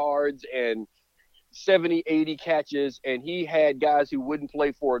 800 yards and 70, 80 catches, and he had guys who wouldn't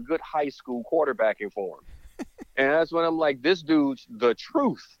play for a good high school quarterbacking for him. And that's when I'm like, this dude's the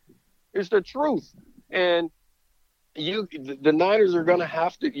truth. It's the truth. And the Niners you're going to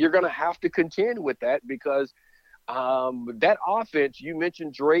have to contend with that, because that offense, you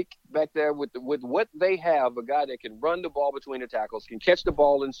mentioned Drake back there with what they have, a guy that can run the ball between the tackles, can catch the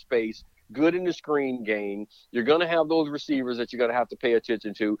ball in space, good in the screen game. You're going to have those receivers that you're going to have to pay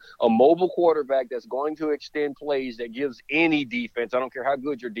attention to, a mobile quarterback that's going to extend plays that gives any defense, I don't care how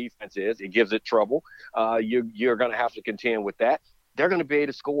good your defense is, it gives it trouble. You're going to have to contend with that. They're going to be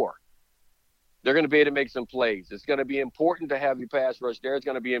able to score. They're going to be able to make some plays. It's going to be important to have your pass rush there. It's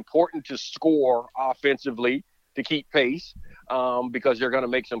going to be important to score offensively to keep pace, because you're going to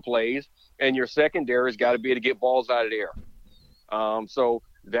make some plays, and your secondary's got to be able to get balls out of the air. So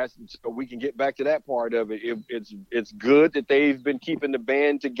we can get back to that part of it. It's good that they've been keeping the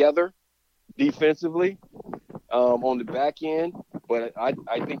band together defensively on the back end, but I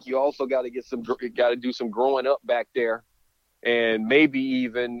think you also got to do some growing up back there, and maybe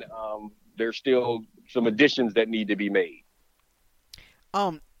even there's still some additions that need to be made.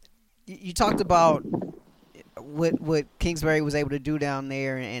 You talked about what Kingsbury was able to do down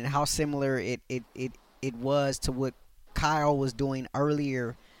there, and how similar it was to what Kyle was doing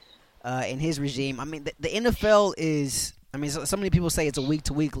earlier in his regime. I mean, the NFL is, I mean, so many people say it's a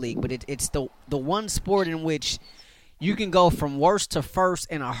week-to-week league, but it's the one sport in which you can go from worst to first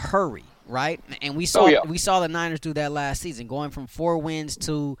in a hurry, right? And we saw the Niners do that last season, going from 4 wins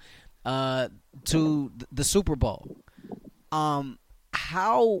to the Super Bowl.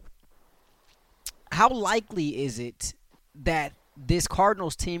 How likely is it that this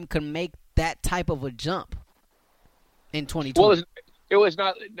Cardinals team can make that type of a jump in 2020? Well, it was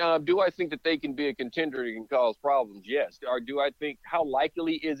not. Do I think that they can be a contender and can cause problems? Yes. Or do I think, how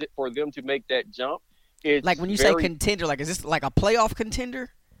likely is it for them to make that jump? It's like when you say contender, like, is this like a playoff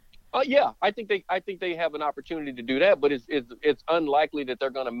contender? Yeah, I think they have an opportunity to do that, but it's unlikely that they're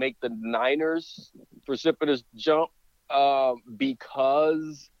going to make the Niners precipitous jump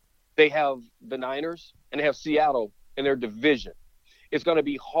because they have the Niners and they have Seattle in their division. It's going to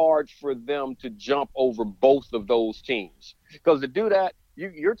be hard for them to jump over both of those teams, because to do that,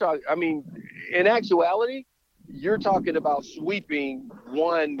 you're talking. I mean, in actuality, you're talking about sweeping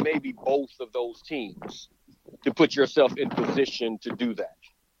one, maybe both of those teams to put yourself in position to do that.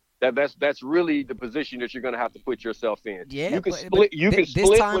 That's really the position that you're going to have to put yourself in. Yeah, you can split. You can split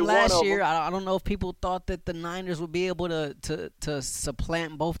this time with last one of year. them. I don't know if people thought that the Niners would be able to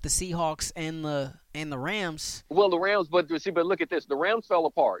supplant both the Seahawks and the Rams. Well, the Rams, but look at this. The Rams fell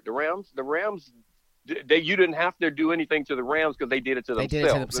apart. The Rams. You didn't have to do anything to the Rams because they did it to themselves. They did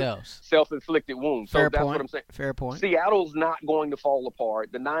it to themselves. Self-inflicted wounds. Fair so that's point. what I'm saying. Fair point. Seattle's not going to fall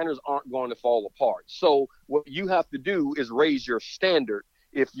apart. The Niners aren't going to fall apart. So what you have to do is raise your standard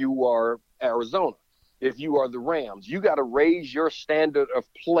if you are Arizona. If you are the Rams, you got to raise your standard of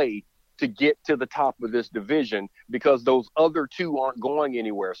play to get to the top of this division because those other two aren't going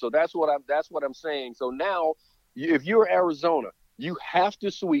anywhere. So that's what I'm saying. So now, if you're Arizona, you have to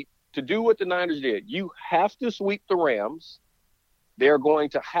sweep. To do what the Niners did, you have to sweep the Rams. They're going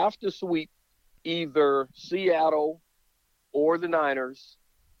to have to sweep either Seattle or the Niners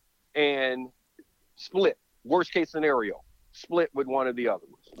and split. Worst case scenario, split with one of the other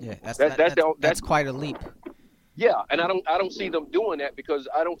ones. Yeah, that's quite a leap. Yeah, and I don't see them doing that because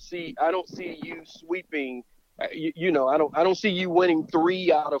I don't see you sweeping. I don't see you winning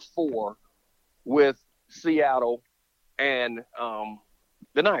 3 out of 4 with Seattle and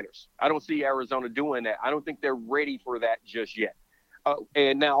the Niners. I don't see Arizona doing that. I don't think they're ready for that just yet.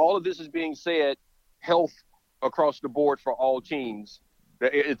 And now all of this is being said, health across the board for all teams.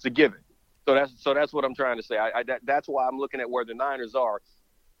 It's a given. So that's what I'm trying to say. That's why I'm looking at where the Niners are.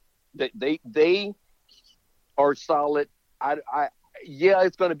 They are solid. Yeah,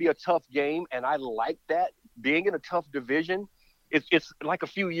 it's going to be a tough game, and I like that. Being in a tough division, it's like a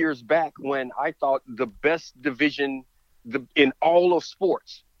few years back when I thought the best division in all of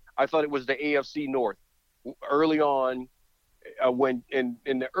sports, I thought it was the AFC North. Early on, when in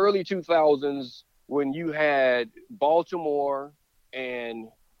the early 2000s, when you had Baltimore and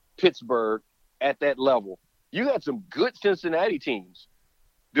Pittsburgh at that level, you had some good Cincinnati teams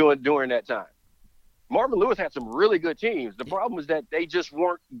during that time. Marvin Lewis had some really good teams. The problem is that they just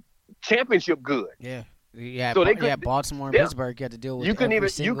weren't championship good. Yeah. So Baltimore and Pittsburgh had to deal with. You couldn't even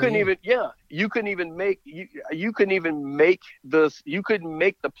make the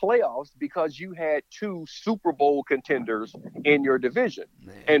playoffs because you had 2 Super Bowl contenders in your division.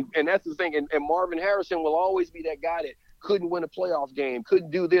 And that's the thing. And Marvin Harrison will always be that guy that couldn't win a playoff game,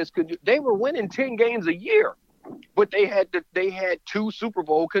 couldn't do this, they were winning 10 games a year, but they had 2 Super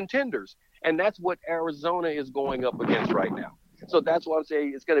Bowl contenders. And that's what Arizona is going up against right now. So that's why I'm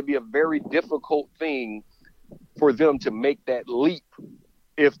saying it's going to be a very difficult thing for them to make that leap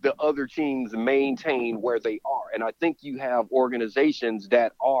if the other teams maintain where they are. And I think you have organizations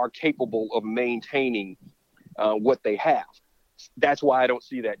that are capable of maintaining what they have. That's why I don't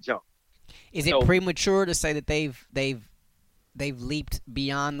see that jump. Is it premature to say that they've leaped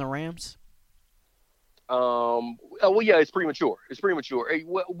beyond the Rams? Well, yeah, it's premature.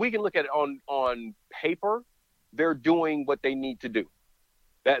 We can look at it on paper. They're doing what they need to do.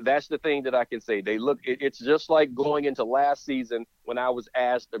 That's the thing that I can say. It's just like going into last season when I was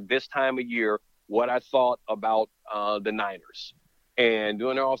asked this time of year what I thought about the Niners. And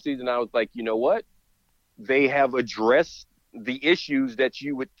during the offseason, I was like, you know what? They have addressed the issues that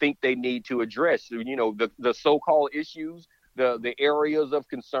you would think they need to address. You know, the so-called issues, the areas of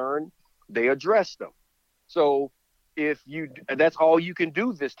concern, they addressed them. So that's all you can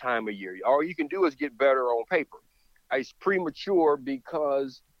do this time of year. All you can do is get better on paper. It's premature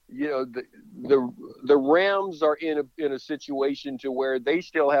because, you know, the Rams are in a situation to where they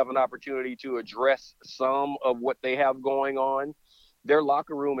still have an opportunity to address some of what they have going on. Their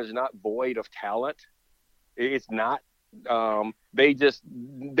locker room is not void of talent. It's not.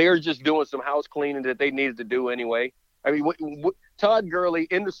 They're just doing some house cleaning that they needed to do anyway. I mean, Todd Gurley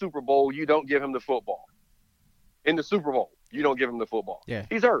in the Super Bowl, you don't give him the football. In the Super Bowl, you don't give him the football. Yeah.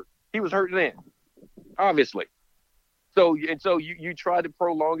 He's hurt. He was hurt then, obviously. So you try to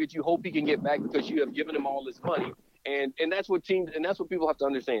prolong it. You hope he can get back because you have given him all this money. And that's what people have to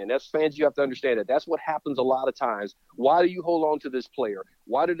understand. That's fans, you have to understand that. That's what happens a lot of times. Why do you hold on to this player?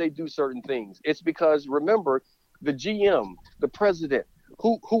 Why do they do certain things? It's because, remember, the GM, the president,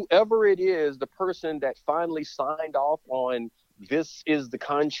 whoever it is, the person that finally signed off on this is the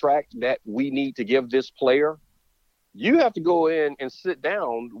contract that we need to give this player, you have to go in and sit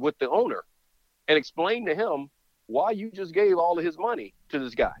down with the owner and explain to him why you just gave all of his money to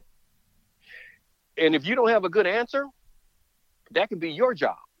this guy. And if you don't have a good answer, that could be your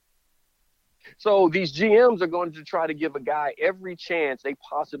job. So these GMs are going to try to give a guy every chance they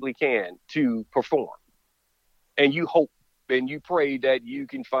possibly can to perform. And you hope and you pray that you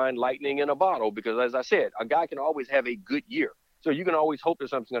can find lightning in a bottle because, as I said, a guy can always have a good year. So you can always hope that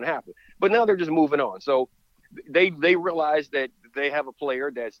something's going to happen. But now they're just moving on. So they realize that they have a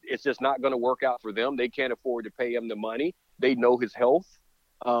player it's just not going to work out for them. They can't afford to pay him the money. They know his health.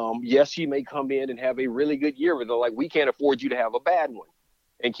 Yes, he may come in and have a really good year, but they're like, we can't afford you to have a bad one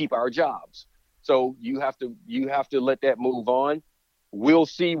and keep our jobs. So you have to let that move on. We'll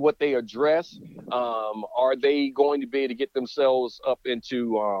see what they address. Are they going to be able to get themselves up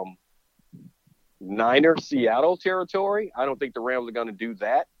into Seattle territory? I don't think the Rams are going to do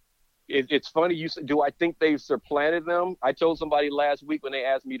that. It's funny. You said, do I think they've supplanted them? I told somebody last week when they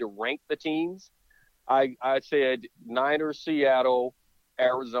asked me to rank the teams, I said Niners, Seattle,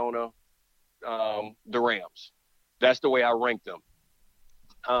 Arizona, the Rams. That's the way I rank them.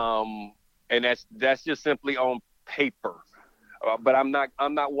 And that's just simply on paper. But I'm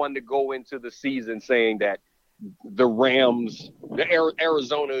not one to go into the season saying that the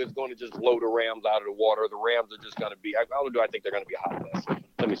Arizona is going to just blow the Rams out of the water. The Rams are just going to be. I think they're going to be a hot mess.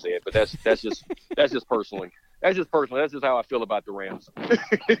 Let me say it, but that's just personally. That's just personally. That's just how I feel about the Rams.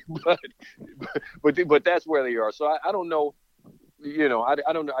 but that's where they are. So I don't know.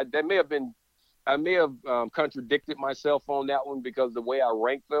 I don't know. I may have contradicted myself on that one because the way I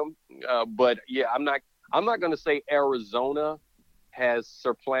rank them. But yeah, I'm not going to say Arizona has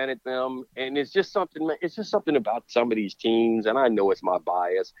supplanted them, and it's just something about some of these teams, and I know it's my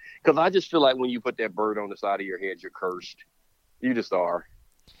bias because I just feel like when you put that bird on the side of your head, you're cursed. You just are.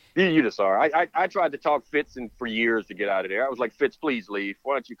 You just are. I tried to talk Fitz for years to get out of there. I was like, Fitz, please leave.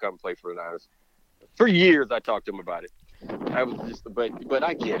 Why don't you come play for the Niners? For years, I talked to him about it. I was just, but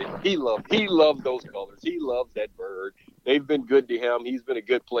I get it. He loved those colors. He loves that bird. They've been good to him. He's been a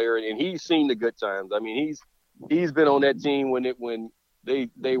good player, and he's seen the good times. I mean, he's been on that team when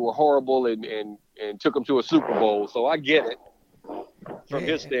they were horrible and took them to a Super Bowl. So I get it from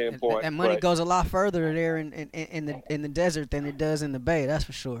his standpoint. That money goes a lot further there in the desert than it does in the Bay. That's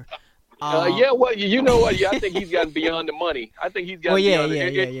for sure. Yeah, well, you know what? Yeah, I think he's gotten beyond the money. I think he's gotten beyond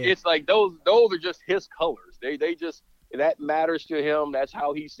it. It's like those are just his colors. They just. That matters to him. That's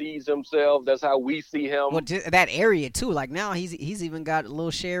how he sees himself. That's how we see him. Well, that area too. Like now, he's even got a little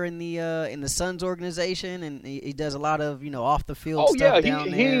share in the Suns organization, and he does a lot of off the field stuff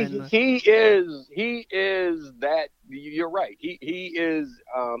down there. He is that. You're right. He is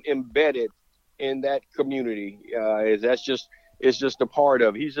embedded in that community. It's just a part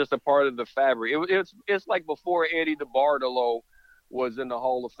of. He's just a part of the fabric. It's like before Eddie DeBartolo was in the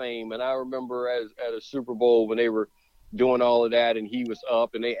Hall of Fame, and I remember at a Super Bowl when they were doing all of that, and he was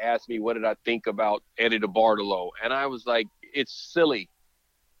up, and they asked me what did I think about Eddie DeBartolo, and I was like, it's silly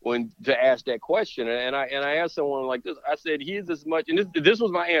to ask that question, and I asked someone like this. I said he is as much, and this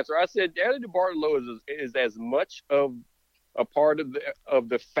was my answer. I said Eddie DeBartolo is as much of a part of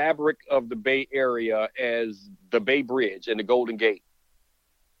the fabric of the Bay Area as the Bay Bridge and the Golden Gate.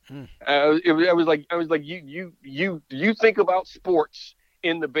 I was like you think about sports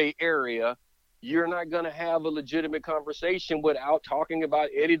in the Bay Area. You're not going to have a legitimate conversation without talking about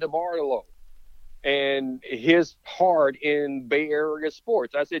Eddie DeBartolo and his part in Bay Area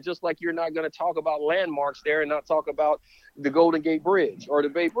sports. I said, just like you're not going to talk about landmarks there and not talk about the Golden Gate Bridge or the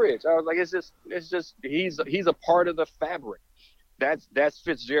Bay Bridge. I was like, it's just he's a part of the fabric. That's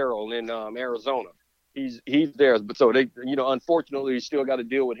Fitzgerald in Arizona. He's there, but so they unfortunately still got to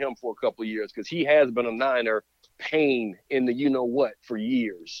deal with him for a couple of years because he has been a Niner pain in the for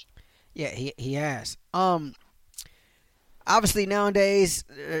years. Yeah, he has. Obviously nowadays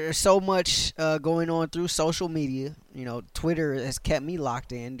there's so much going on through social media. Twitter has kept me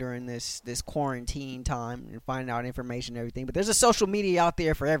locked in during this quarantine time and finding out information and everything. But there's a social media out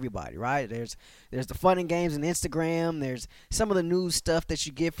there for everybody, right? There's the fun and games on Instagram. There's some of the news stuff that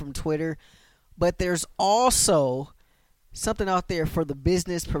you get from Twitter. But there's also something out there for the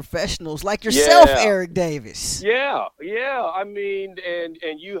business professionals like yourself, Eric Davis. Yeah. I mean,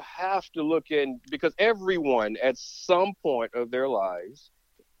 and you have to look in because everyone at some point of their lives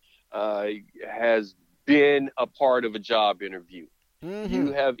has been a part of a job interview. Mm-hmm.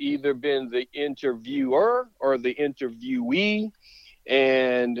 You have either been the interviewer or the interviewee,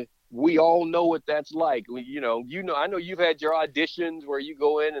 and we all know what that's like. I know you've had your auditions where you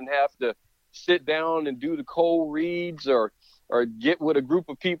go in and have to sit down and do the cold reads or get with a group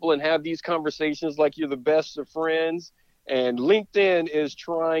of people and have these conversations like you're the best of friends. And LinkedIn is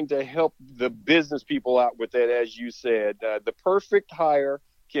trying to help the business people out with that, as you said. The perfect hire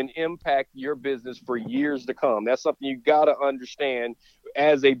can impact your business for years to come. That's something you got to understand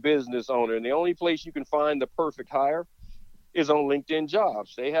as a business owner. And the only place you can find the perfect hire is on LinkedIn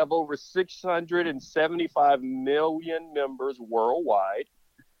Jobs. They have over 675 million members worldwide.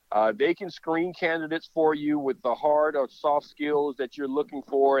 They can screen candidates for you with the hard or soft skills that you're looking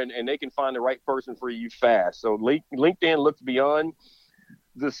for, and they can find the right person for you fast. So LinkedIn looks beyond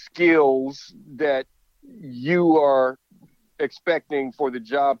the skills that you are expecting for the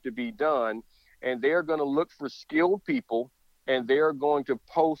job to be done, and they're going to look for skilled people, and they're going to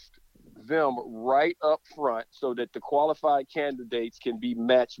post them right up front so that the qualified candidates can be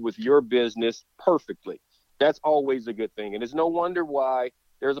matched with your business perfectly. That's always a good thing. And it's no wonder why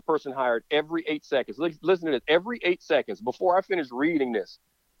there's a person hired every 8 seconds. Listen to this. Every 8 seconds, before I finish reading this,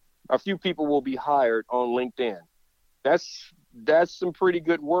 a few people will be hired on LinkedIn. That's some pretty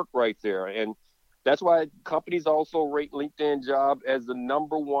good work right there. And that's why companies also rate LinkedIn Job as the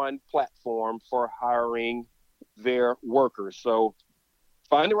 #1 platform for hiring their workers. So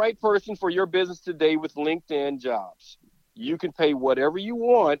find the right person for your business today with LinkedIn Jobs. You can pay whatever you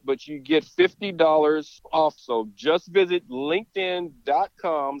want, but you get $50 off. So just visit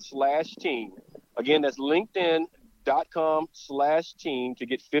linkedin.com/team. Again, that's linkedin.com/team to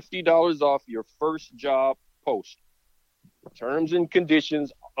get $50 off your first job post. Terms and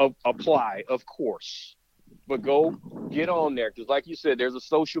conditions apply, of course. But go get on there, because like you said, there's a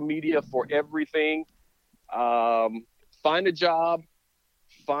social media for everything. Find a job,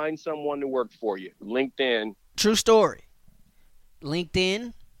 find someone to work for you. LinkedIn. True story.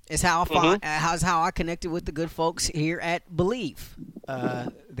 LinkedIn is how I connected with the good folks here at Believe.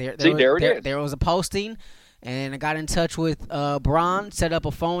 There was a posting, and I got in touch with Bron, set up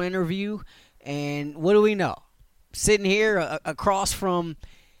a phone interview, and what do we know? Sitting here across from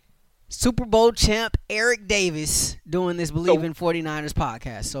Super Bowl champ Eric Davis doing this Believe in 49ers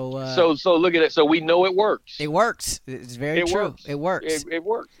podcast. So look at it. So we know it works. It works. It's very true. Works. It works. It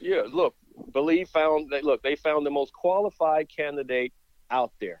works. Yeah. Look, Believe they found the most qualified candidate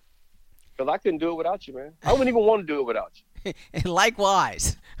out there. Because I couldn't do it without you, man. I wouldn't even want to do it without you. And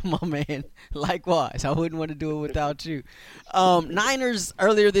likewise, my man. Likewise, I wouldn't want to do it without you. Niners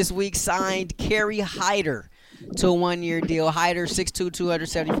earlier this week signed Kerry Hyder to a 1-year deal. Hyder, 6'2",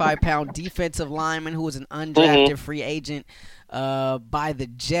 275-pound defensive lineman who was an undrafted free agent by the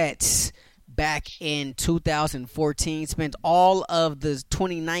Jets back in 2014. Spent all of the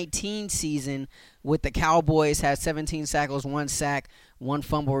 2019 season with the Cowboys, had 17 tackles, 1 sack, 1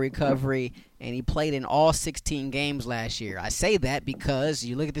 fumble recovery, and he played in all 16 games last year. I say that because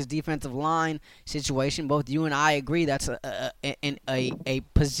you look at this defensive line situation, both you and I agree that's a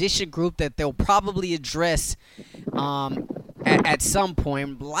position group that they'll probably address at some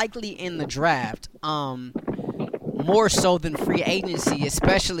point, likely in the draft. More so than free agency,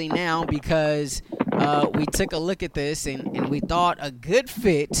 especially now because we took a look at this and we thought a good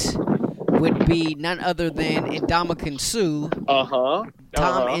fit would be none other than Ndamukong Suh.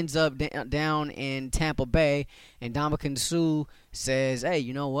 Tom ends up down in Tampa Bay, and Ndamukong Suh says, hey,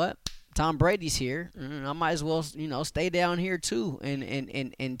 you know what? Tom Brady's here. I might as well, stay down here too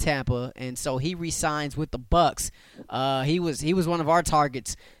in Tampa. And so he re-signs with the Bucs. He was one of our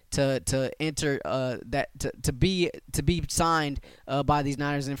targets to enter to be signed by these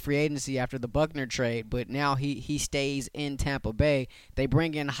Niners in free agency after the Buckner trade, but now he stays in Tampa Bay. They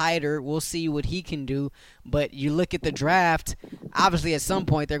bring in Hyder. We'll see what he can do. But you look at the draft, obviously at some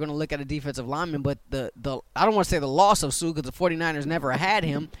point they're going to look at a defensive lineman, but the I don't want to say the loss of Suh because the 49ers never had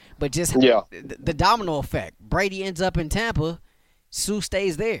him, but just the domino effect. Brady ends up in Tampa, Suh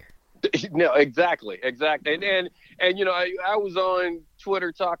stays there. No, exactly. And I was on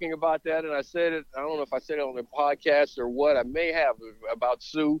Twitter talking about that, and I said it. I don't know if I said it on the podcast or what. I may have, about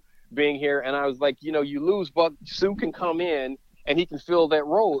Suh being here, and I was like, you lose Buck. Suh can come in and he can fill that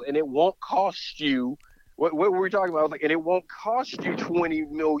role, and it won't cost you. What were we talking about? I was like, and it won't cost you $20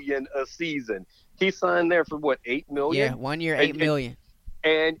 million a season. He signed there for what, $8 million? Yeah, 1 year, $8 million.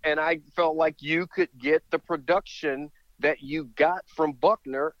 And I felt like you could get the production that you got from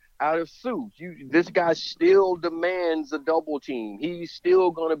Buckner out of Suh. This guy still demands a double team. He's still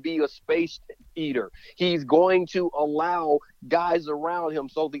going to be a space eater. He's going to allow guys around him.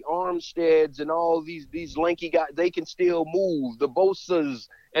 So the Armsteads and all these lanky guys, they can still move. The Bosas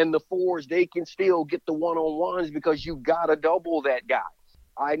and the Fords, they can still get the one-on-ones because you got to double that guy.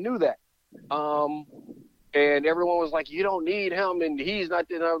 I knew that. And everyone was like, you don't need him, and he's not.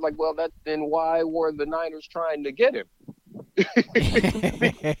 And I was like, well, then why were the Niners trying to get him?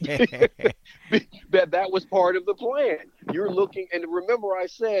 that was part of the plan. You're looking, and remember I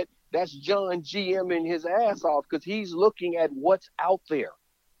said that's John GMing his ass off because he's looking at what's out there.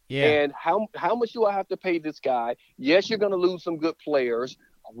 Yeah. And how much do I have to pay this guy? Yes, you're going to lose some good players.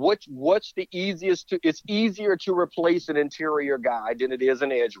 What's the easiest it's easier to replace an interior guy than it is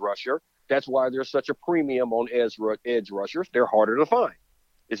an edge rusher. That's why there's such a premium on edge rushers. They're harder to find.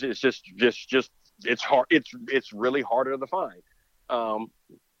 It's just it's hard. It's really harder to find.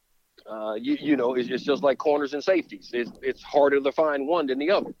 It's just like corners and safeties. It's harder to find one than the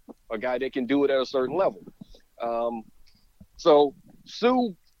other. A guy that can do it at a certain level. So Suh,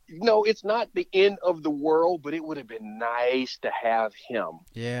 it's not the end of the world, but it would have been nice to have him.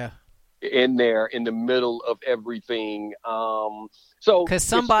 Yeah. In there, in the middle of everything. Because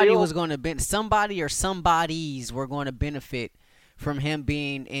somebody was going to somebody or somebodies were going to benefit from him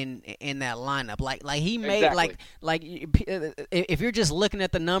being in that lineup. Like he made exactly. if you're just looking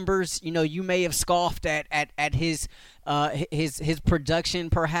at the numbers, you may have scoffed at his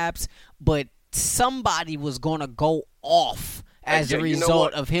production perhaps, but somebody was going to go off as a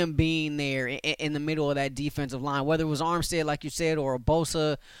result of him being there in the middle of that defensive line, whether it was Armstead, like you said, or a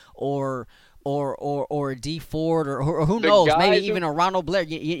Bosa, or a D Ford, or who knows, maybe even a Ronald Blair.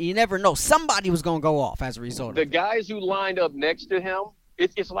 You never know. Somebody was going to go off as a result. The guys who lined up next to him,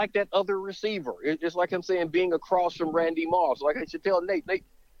 it's like that other receiver. It's like I'm saying, being across from Randy Moss. Like I should tell Nate,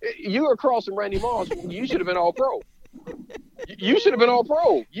 you were across from Randy Moss. You should have been all pro. You should have been all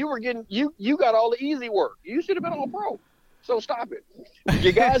pro. You were getting you got all the easy work. You should have been all pro. So stop it.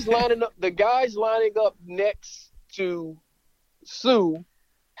 The guys lining up next to Suh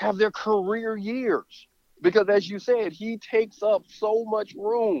have their career years, because as you said, he takes up so much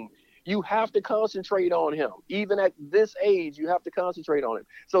room. You have to concentrate on him. Even at this age, you have to concentrate on him.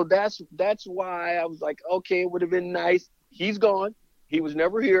 So that's why I was like, okay, it would have been nice. He's gone. He was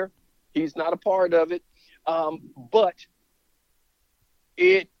never here. He's not a part of it. But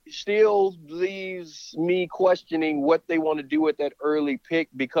it still leaves me questioning what they want to do with that early pick,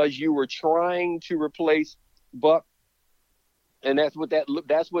 because you were trying to replace Buck, and that's what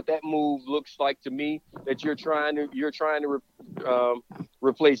that move looks like to me. That you're trying to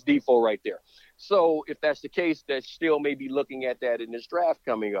replace Defoe right there. So if that's the case, that still may be looking at that in this draft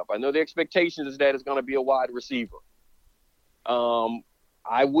coming up. I know the expectation is that it's going to be a wide receiver.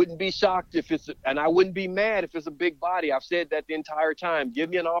 I wouldn't be shocked and I wouldn't be mad if it's a big body. I've said that the entire time.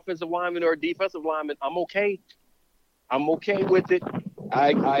 Give me an offensive lineman or a defensive lineman. I'm okay. I'm okay with it.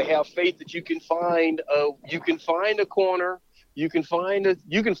 I have faith that you can find a corner. You can find a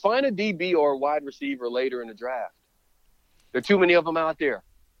DB or a wide receiver later in the draft. There are too many of them out there,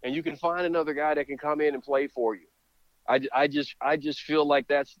 and you can find another guy that can come in and play for you. I just feel like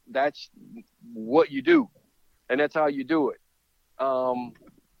that's what you do, and that's how you do it.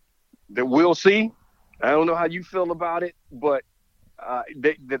 That we'll see. I don't know how you feel about it, but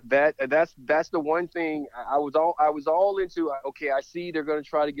that's the one thing I was all into. Okay, I see they're going to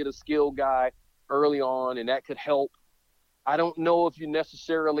try to get a skilled guy early on, and that could help. I don't know if you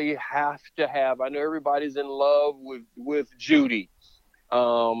necessarily have to have. I know everybody's in love with Judy,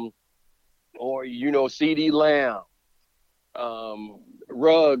 or CeeDee Lamb,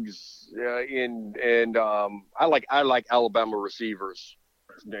 Ruggs, and I like Alabama receivers,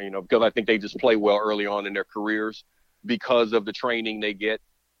 because I think they just play well early on in their careers because of the training they get.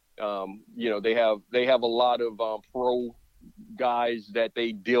 They have a lot of pro guys that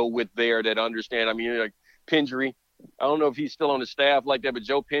they deal with there that understand. I mean, like Pendry. I don't know if he's still on the staff like that, but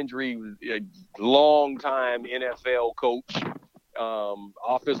Joe Pendry was a long-time NFL coach,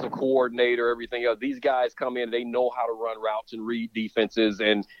 offensive coordinator, everything else. These guys come in, they know how to run routes and read defenses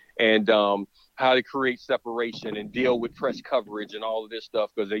and how to create separation and deal with press coverage and all of this stuff,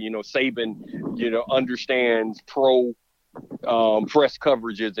 because Saban understands pro press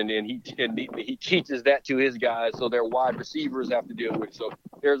coverages, and he teaches that to his guys, so their wide receivers have to deal with it. So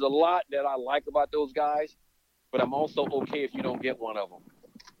there's a lot that I like about those guys. But I'm also okay if you don't get one of them.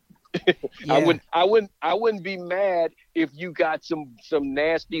 Yeah. I wouldn't be mad if you got some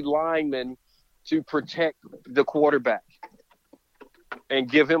nasty linemen to protect the quarterback and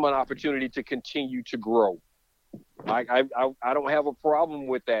give him an opportunity to continue to grow. I don't have a problem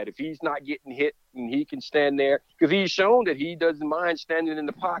with that. If he's not getting hit and he can stand there, because he's shown that he doesn't mind standing in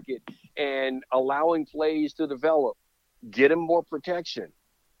the pocket and allowing plays to develop, get him more protection.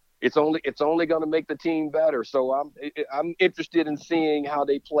 It's only going to make the team better. So I'm interested in seeing how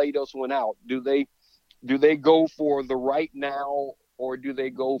they play this one out. Do they go for the right now, or do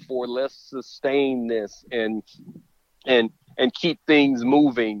they go for let's sustain this and keep things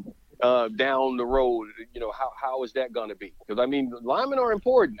moving down the road? How is that going to be? Because linemen are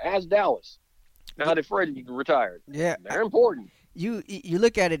important, as Dallas. Now that Freddie retired, yeah, they're important. You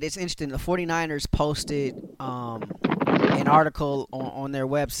look at it, it's interesting. The 49ers posted an article on their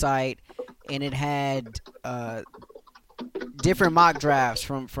website, and it had different mock drafts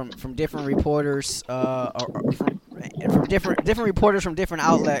from different reporters, or from different reporters from different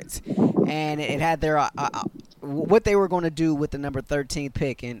outlets, and it had their what they were going to do with the number 13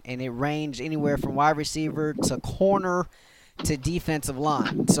 pick, and it ranged anywhere from wide receiver to corner to defensive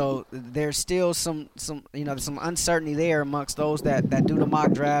line. So there's still some uncertainty there amongst those that do the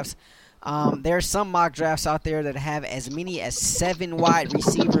mock drafts. There's some mock drafts out there that have as many as 7 wide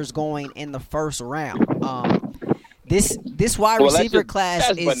receivers going in the first round. This wide receiver class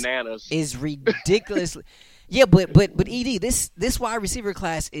is ridiculous. Yeah, but Ed, this wide receiver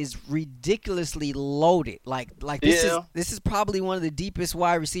class is ridiculously loaded. Like this is probably one of the deepest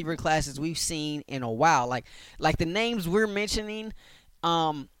wide receiver classes we've seen in a while. Like the names we're mentioning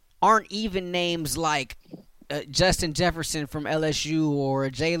aren't even names like Justin Jefferson from LSU or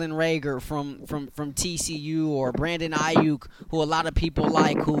Jalen Reagor from TCU or Brandon Ayuk, who a lot of people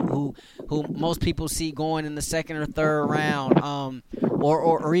like, who most people see going in the second or third round,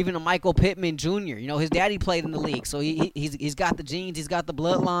 or even a Michael Pittman Jr. His daddy played in the league, so he's got the genes, he's got the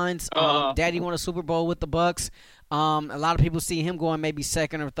bloodlines. Daddy won a Super Bowl with the Bucks. A lot of people see him going maybe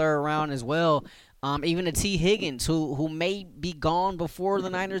second or third round as well. Even a T. Higgins, who may be gone before the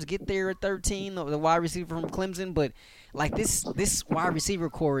Niners get there at 13, the wide receiver from Clemson. But like this wide receiver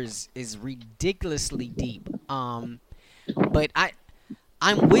core is ridiculously deep. But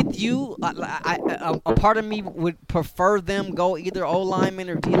I'm with you. A part of me would prefer them go either O lineman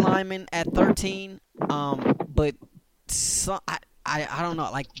or D lineman at 13. But I don't know.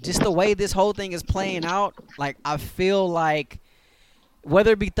 Like, just the way this whole thing is playing out, like, I feel like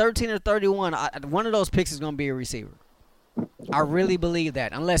whether it be 13 or 31, one of those picks is going to be a receiver. I really believe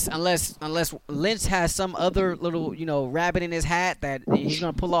that, unless Lynch has some other little rabbit in his hat that he's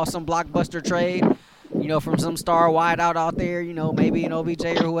going to pull off some blockbuster trade, from some star wideout out there, maybe an OBJ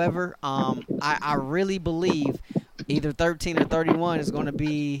or whoever. I really believe either 13 or 31 is going to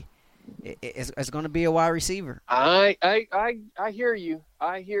be it's going to be a wide receiver. I hear you,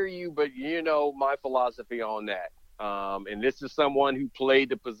 but my philosophy on that. And this is someone who played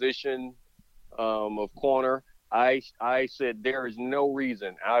the position of corner. I said there is no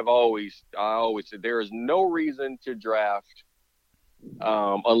reason. I always said there is no reason to draft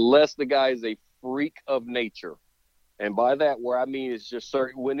unless the guy is a freak of nature. And by that, where I mean is just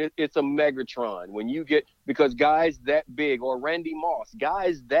certain when it's a Megatron. When you get, because guys that big, or Randy Moss,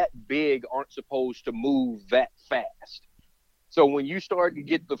 guys that big aren't supposed to move that fast. So when you start to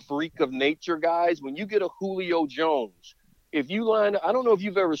get the freak of nature guys, when you get a Julio Jones, if you line up, I don't know if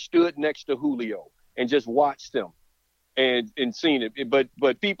you've ever stood next to Julio and just watched them and seen it.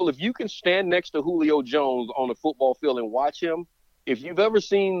 But people, if you can stand next to Julio Jones on a football field and watch him, if you've ever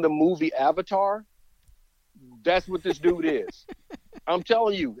seen the movie Avatar, that's what this dude is. I'm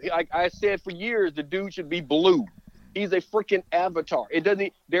telling you, I said for years, the dude should be blue. He's a freaking avatar.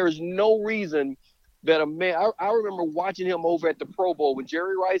 There is no reason that a man, I remember watching him over at the Pro Bowl when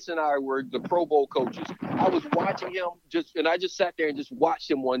Jerry Rice and I were the Pro Bowl coaches. I was watching him and I just sat there and just watched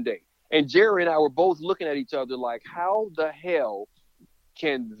him one day. And Jerry and I were both looking at each other like, how the hell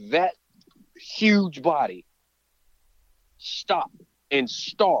can that huge body stop and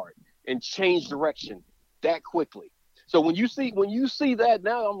start and change direction that quickly? So when you see that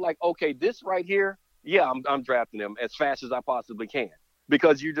now, I'm like, okay, this right here, yeah, I'm drafting him as fast as I possibly can.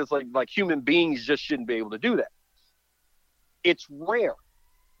 Because you're just like human beings just shouldn't be able to do that. It's rare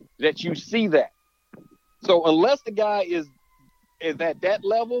that you see that. So unless the guy is at that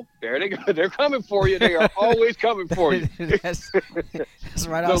level, there they go. They're coming for you. They are always coming for you. that's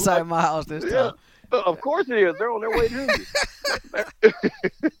right outside my house this time. Yeah, of course it is. They're on their way to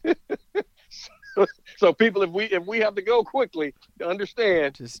you. So people, if we have to go quickly to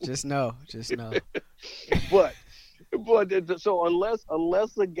understand, just know. But so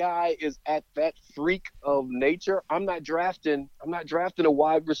unless a guy is at that freak of nature, I'm not drafting a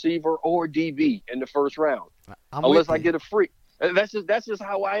wide receiver or DB in the first round unless I get a freak. That's just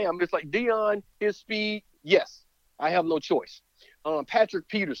how I am. It's like Deion, his speed, yes, I have no choice. Patrick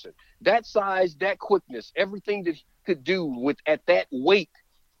Peterson, that size, that quickness, everything that he could do at that weight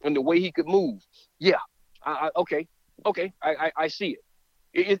and the way he could move, yeah, okay, I see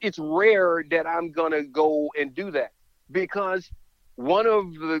it. It's rare that I'm gonna go and do that. Because one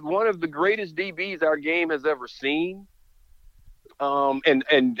of the greatest DBs our game has ever seen, and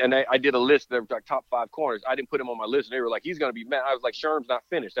I did a list of like top 5 corners. I didn't put him on my list, and they were like, he's going to be mad. I was like, Sherm's not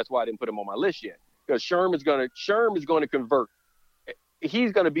finished. That's why I didn't put him on my list yet. Because Sherm is going to convert.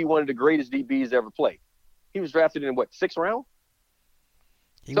 He's going to be one of the greatest DBs ever played. He was drafted in what, 6th round?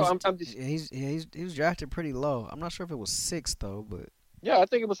 He was drafted pretty low. I'm not sure if it was 6th though, but yeah, I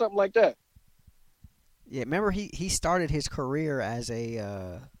think it was something like that. Yeah, remember he started his career as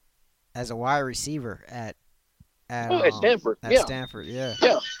a wide receiver at at Stanford. At Stanford, yeah.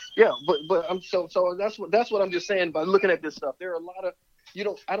 Yeah. But I'm so that's what I'm just saying by looking at this stuff. There are a lot of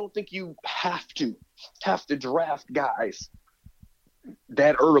I don't think you have to draft guys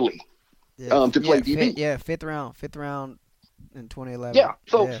that early to play DB. Fifth round in 2011. Yeah.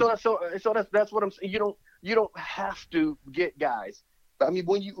 So that's what I'm saying. You don't have to get guys. I mean,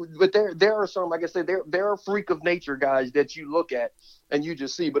 but there are some, like I said, there are freak of nature guys that you look at and you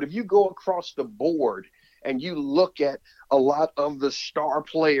just see. But if you go across the board and you look at a lot of the star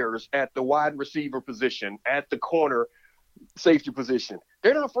players at the wide receiver position, at the corner safety position,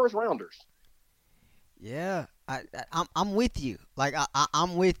 they're not first rounders. Yeah, I'm with you. Like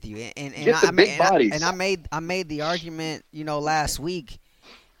I'm with you, and I made the argument, last week.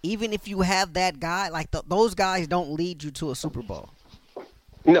 Even if you have that guy, like those guys don't lead you to a Super Bowl.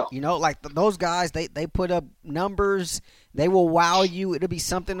 No. Those guys, they put up numbers. They will wow you. It'll be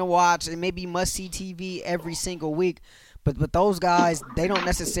something to watch. It may be must-see TV every single week. But those guys, they don't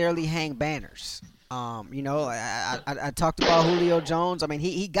necessarily hang banners. I talked about Julio Jones. I mean,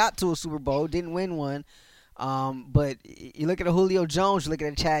 he got to a Super Bowl, didn't win one. But you look at a Julio Jones, you look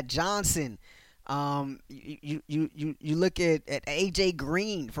at a Chad Johnson. You look at AJ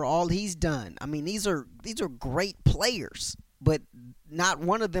Green for all he's done. I mean, these are great players, but not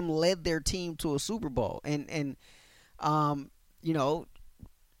one of them led their team to a Super Bowl. And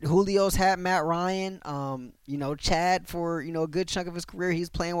Julio's had Matt Ryan. Chad for a good chunk of his career, he's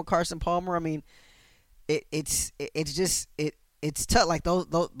playing with Carson Palmer. I mean, it's tough. Like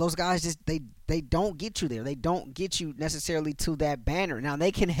those guys just they don't get you there. They don't get you necessarily to that banner. Now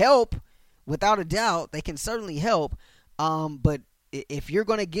they can help. Without a doubt, they can certainly help. But if you're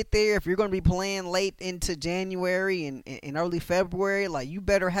going to get there, if you're going to be playing late into January and early February, like you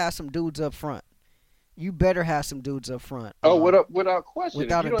better have some dudes up front. Without question.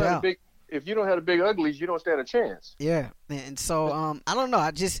 Without a doubt. If you don't have the big uglies, you don't stand a chance. Yeah, and so I don't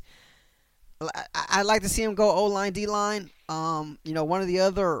know. I like to see him go O-line, D-line. One or the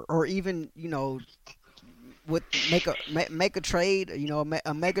other, or even with make a trade,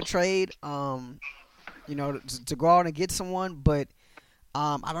 a mega trade, to go out and get someone. But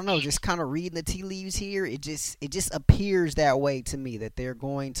I don't know, just kind of reading the tea leaves here, it just appears that way to me that they're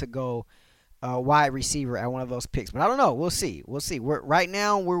going to go wide receiver at one of those picks. But I don't know. We'll see. We're right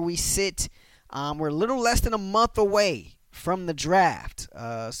now where we sit. We're a little less than a month away from the draft,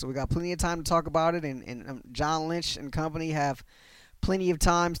 so we got plenty of time to talk about it. And John Lynch and company have plenty of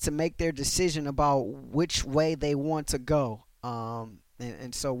times to make their decision about which way they want to go.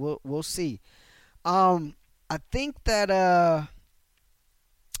 And so we'll see. I think we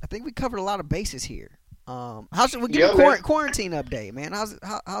covered a lot of bases here. Give me a quarantine update, man.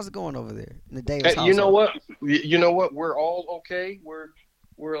 How's it going over there in the Davis household? You know what? We're all okay. We're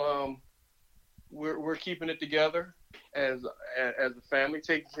keeping it together as a family,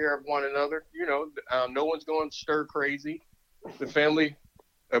 taking care of one another. No one's going stir crazy. The family,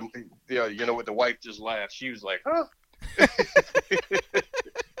 what the wife just laughed. She was like, "Huh?"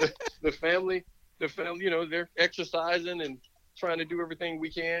 the family, they're exercising and trying to do everything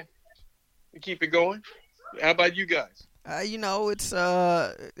we can to keep it going. How about you guys? It's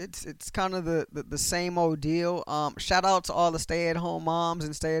kind of the same old deal. Shout out to all the stay-at-home moms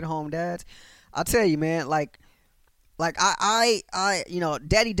and stay-at-home dads. I'll tell you, man, like I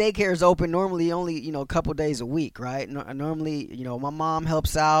daddy daycare is open normally only, a couple days a week, right? Normally, my mom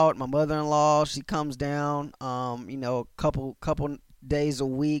helps out, my mother-in-law, she comes down, couple days a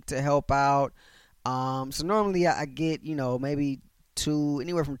week to help out. So normally I get, maybe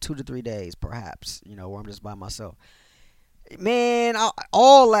anywhere from 2 to 3 days, perhaps, where I'm just by myself. Man,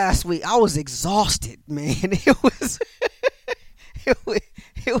 all last week I was exhausted, man.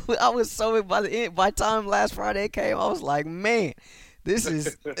 I was so by the time last Friday came, I was like, man, this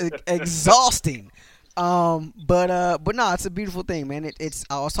is exhausting. But no, it's a beautiful thing, man. I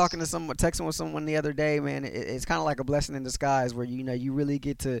was texting with someone the other day, man. It's kind of like a blessing in disguise where you really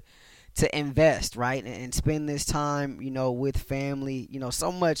get to invest, right, and spend this time, with family. So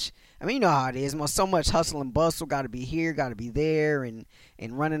much. I mean, you know how it is. So much hustle and bustle. Got to be here, got to be there, and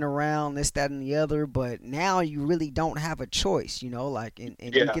running around this, that, and the other. But now you really don't have a choice, and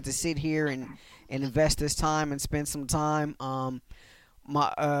you get to sit here and invest this time and spend some time.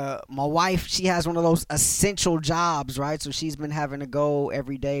 My wife, she has one of those essential jobs, right? So she's been having to go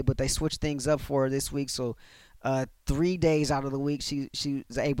every day, but they switched things up for her this week. So 3 days out of the week she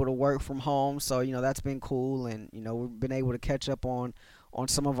was able to work from home. So that's been cool, and we've been able to catch up on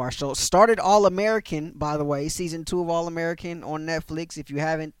some of our shows. Started All American, by the way, season 2 of All American on Netflix. If you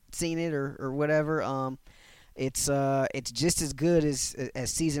haven't seen it or whatever, it's just as good as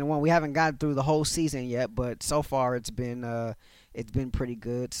season 1. We haven't gotten through the whole season yet, but so far it's been pretty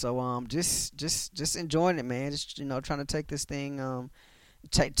good. So just enjoying it, man. Just trying to take this thing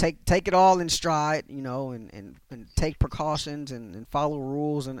take it all in stride, and take precautions and follow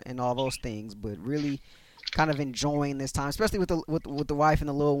rules and all those things, but really kind of enjoying this time, especially with the wife and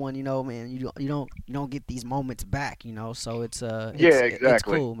the little one. Man, you don't get these moments back. So it's exactly. It's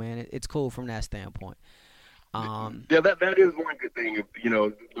cool, man. It's cool from that standpoint. That is one good thing.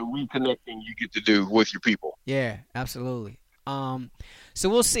 The reconnecting you get to do with your people. Yeah, absolutely. So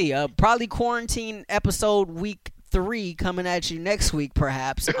we'll see. Probably quarantine episode week 3 coming at you next week,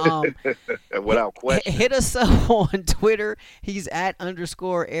 perhaps. Without question. Hit us up on Twitter. He's at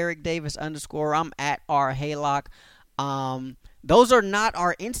 _Eric Davis _ I'm at R Haylock. Those are not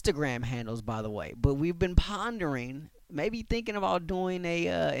our Instagram handles, by the way, but we've been pondering, maybe thinking about doing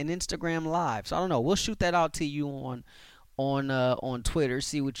an Instagram live. So I don't know. We'll shoot that out to you on Twitter.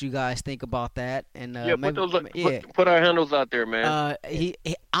 See what you guys think about that. And put our handles out there, man.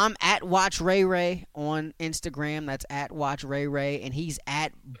 I'm at Watch Ray Ray on Instagram. That's at Watch Ray Ray, and he's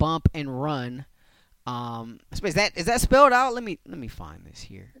at Bump and Run. Is that spelled out? Let me find this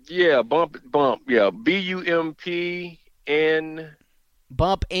here. Yeah, bump. Yeah, BUMPN.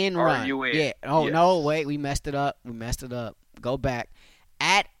 Bump and Run. RUN. Yeah. Oh yes. No, wait, we messed it up. Go back.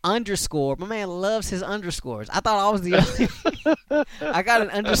 At _ my man loves his underscores. I thought I was the only. I got an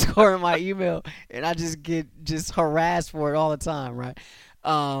underscore in my email, and I just get harassed for it all the time, right?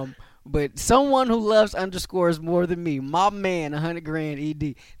 But someone who loves underscores more than me, my man, 100 grand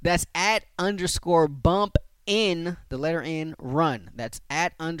ED. That's at _ bump in the letter N run. That's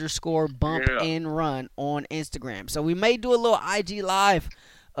at _ bump in run on Instagram. So we may do a little IG live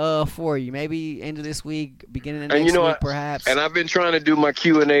for you, maybe end of this week, beginning of next week, perhaps. And I've been trying to do my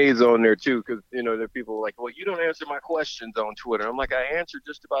Q&As on there too, because there are people like, well, you don't answer my questions on Twitter. I'm like, I answer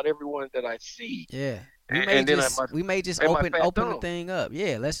just about everyone that I see. Yeah, we may just open the thing up.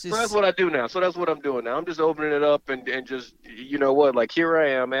 Yeah, let's just. So that's what I do now. So that's what I'm doing now. I'm just opening it up and just, like, here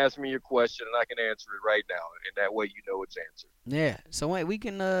I am. Ask me your question and I can answer it right now, and that way it's answered. Yeah. So wait, we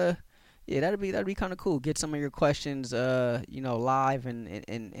can. Yeah, that'd be kind of cool. Get some of your questions, live and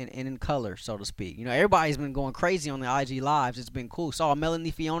in color, so to speak. Everybody's been going crazy on the IG lives. It's been cool. Saw a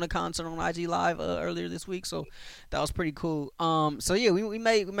Melanie Fiona concert on IG live earlier this week, so that was pretty cool. So yeah, we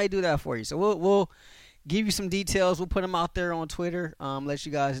may do that for you. So we'll give you some details. We'll put them out there on Twitter. Let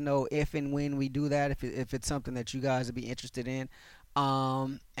you guys know if and when we do that. If it's something that you guys would be interested in.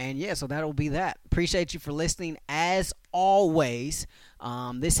 And yeah, so that'll be that. Appreciate you for listening as always.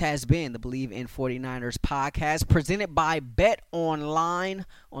 This has been the Believe in 49ers podcast presented by Bet Online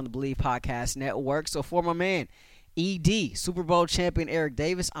on the Believe Podcast Network. So for my man, ED, Super Bowl champion Eric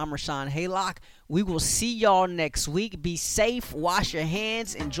Davis, I'm Rashawn Haylock. We will see y'all next week. Be safe, wash your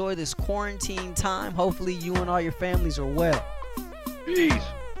hands, enjoy this quarantine time. Hopefully you and all your families are well. Peace.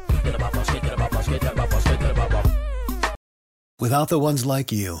 Without the ones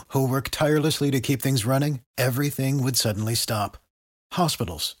like you, who work tirelessly to keep things running, everything would suddenly stop.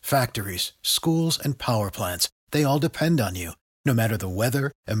 Hospitals, factories, schools, and power plants, they all depend on you. No matter the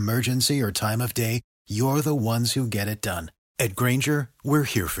weather, emergency, or time of day, you're the ones who get it done. At Grainger, we're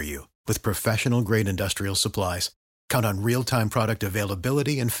here for you with professional-grade industrial supplies. Count on real-time product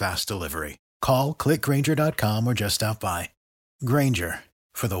availability and fast delivery. Call, click Grainger.com, or just stop by. Grainger,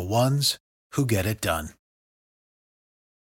 for the ones who get it done.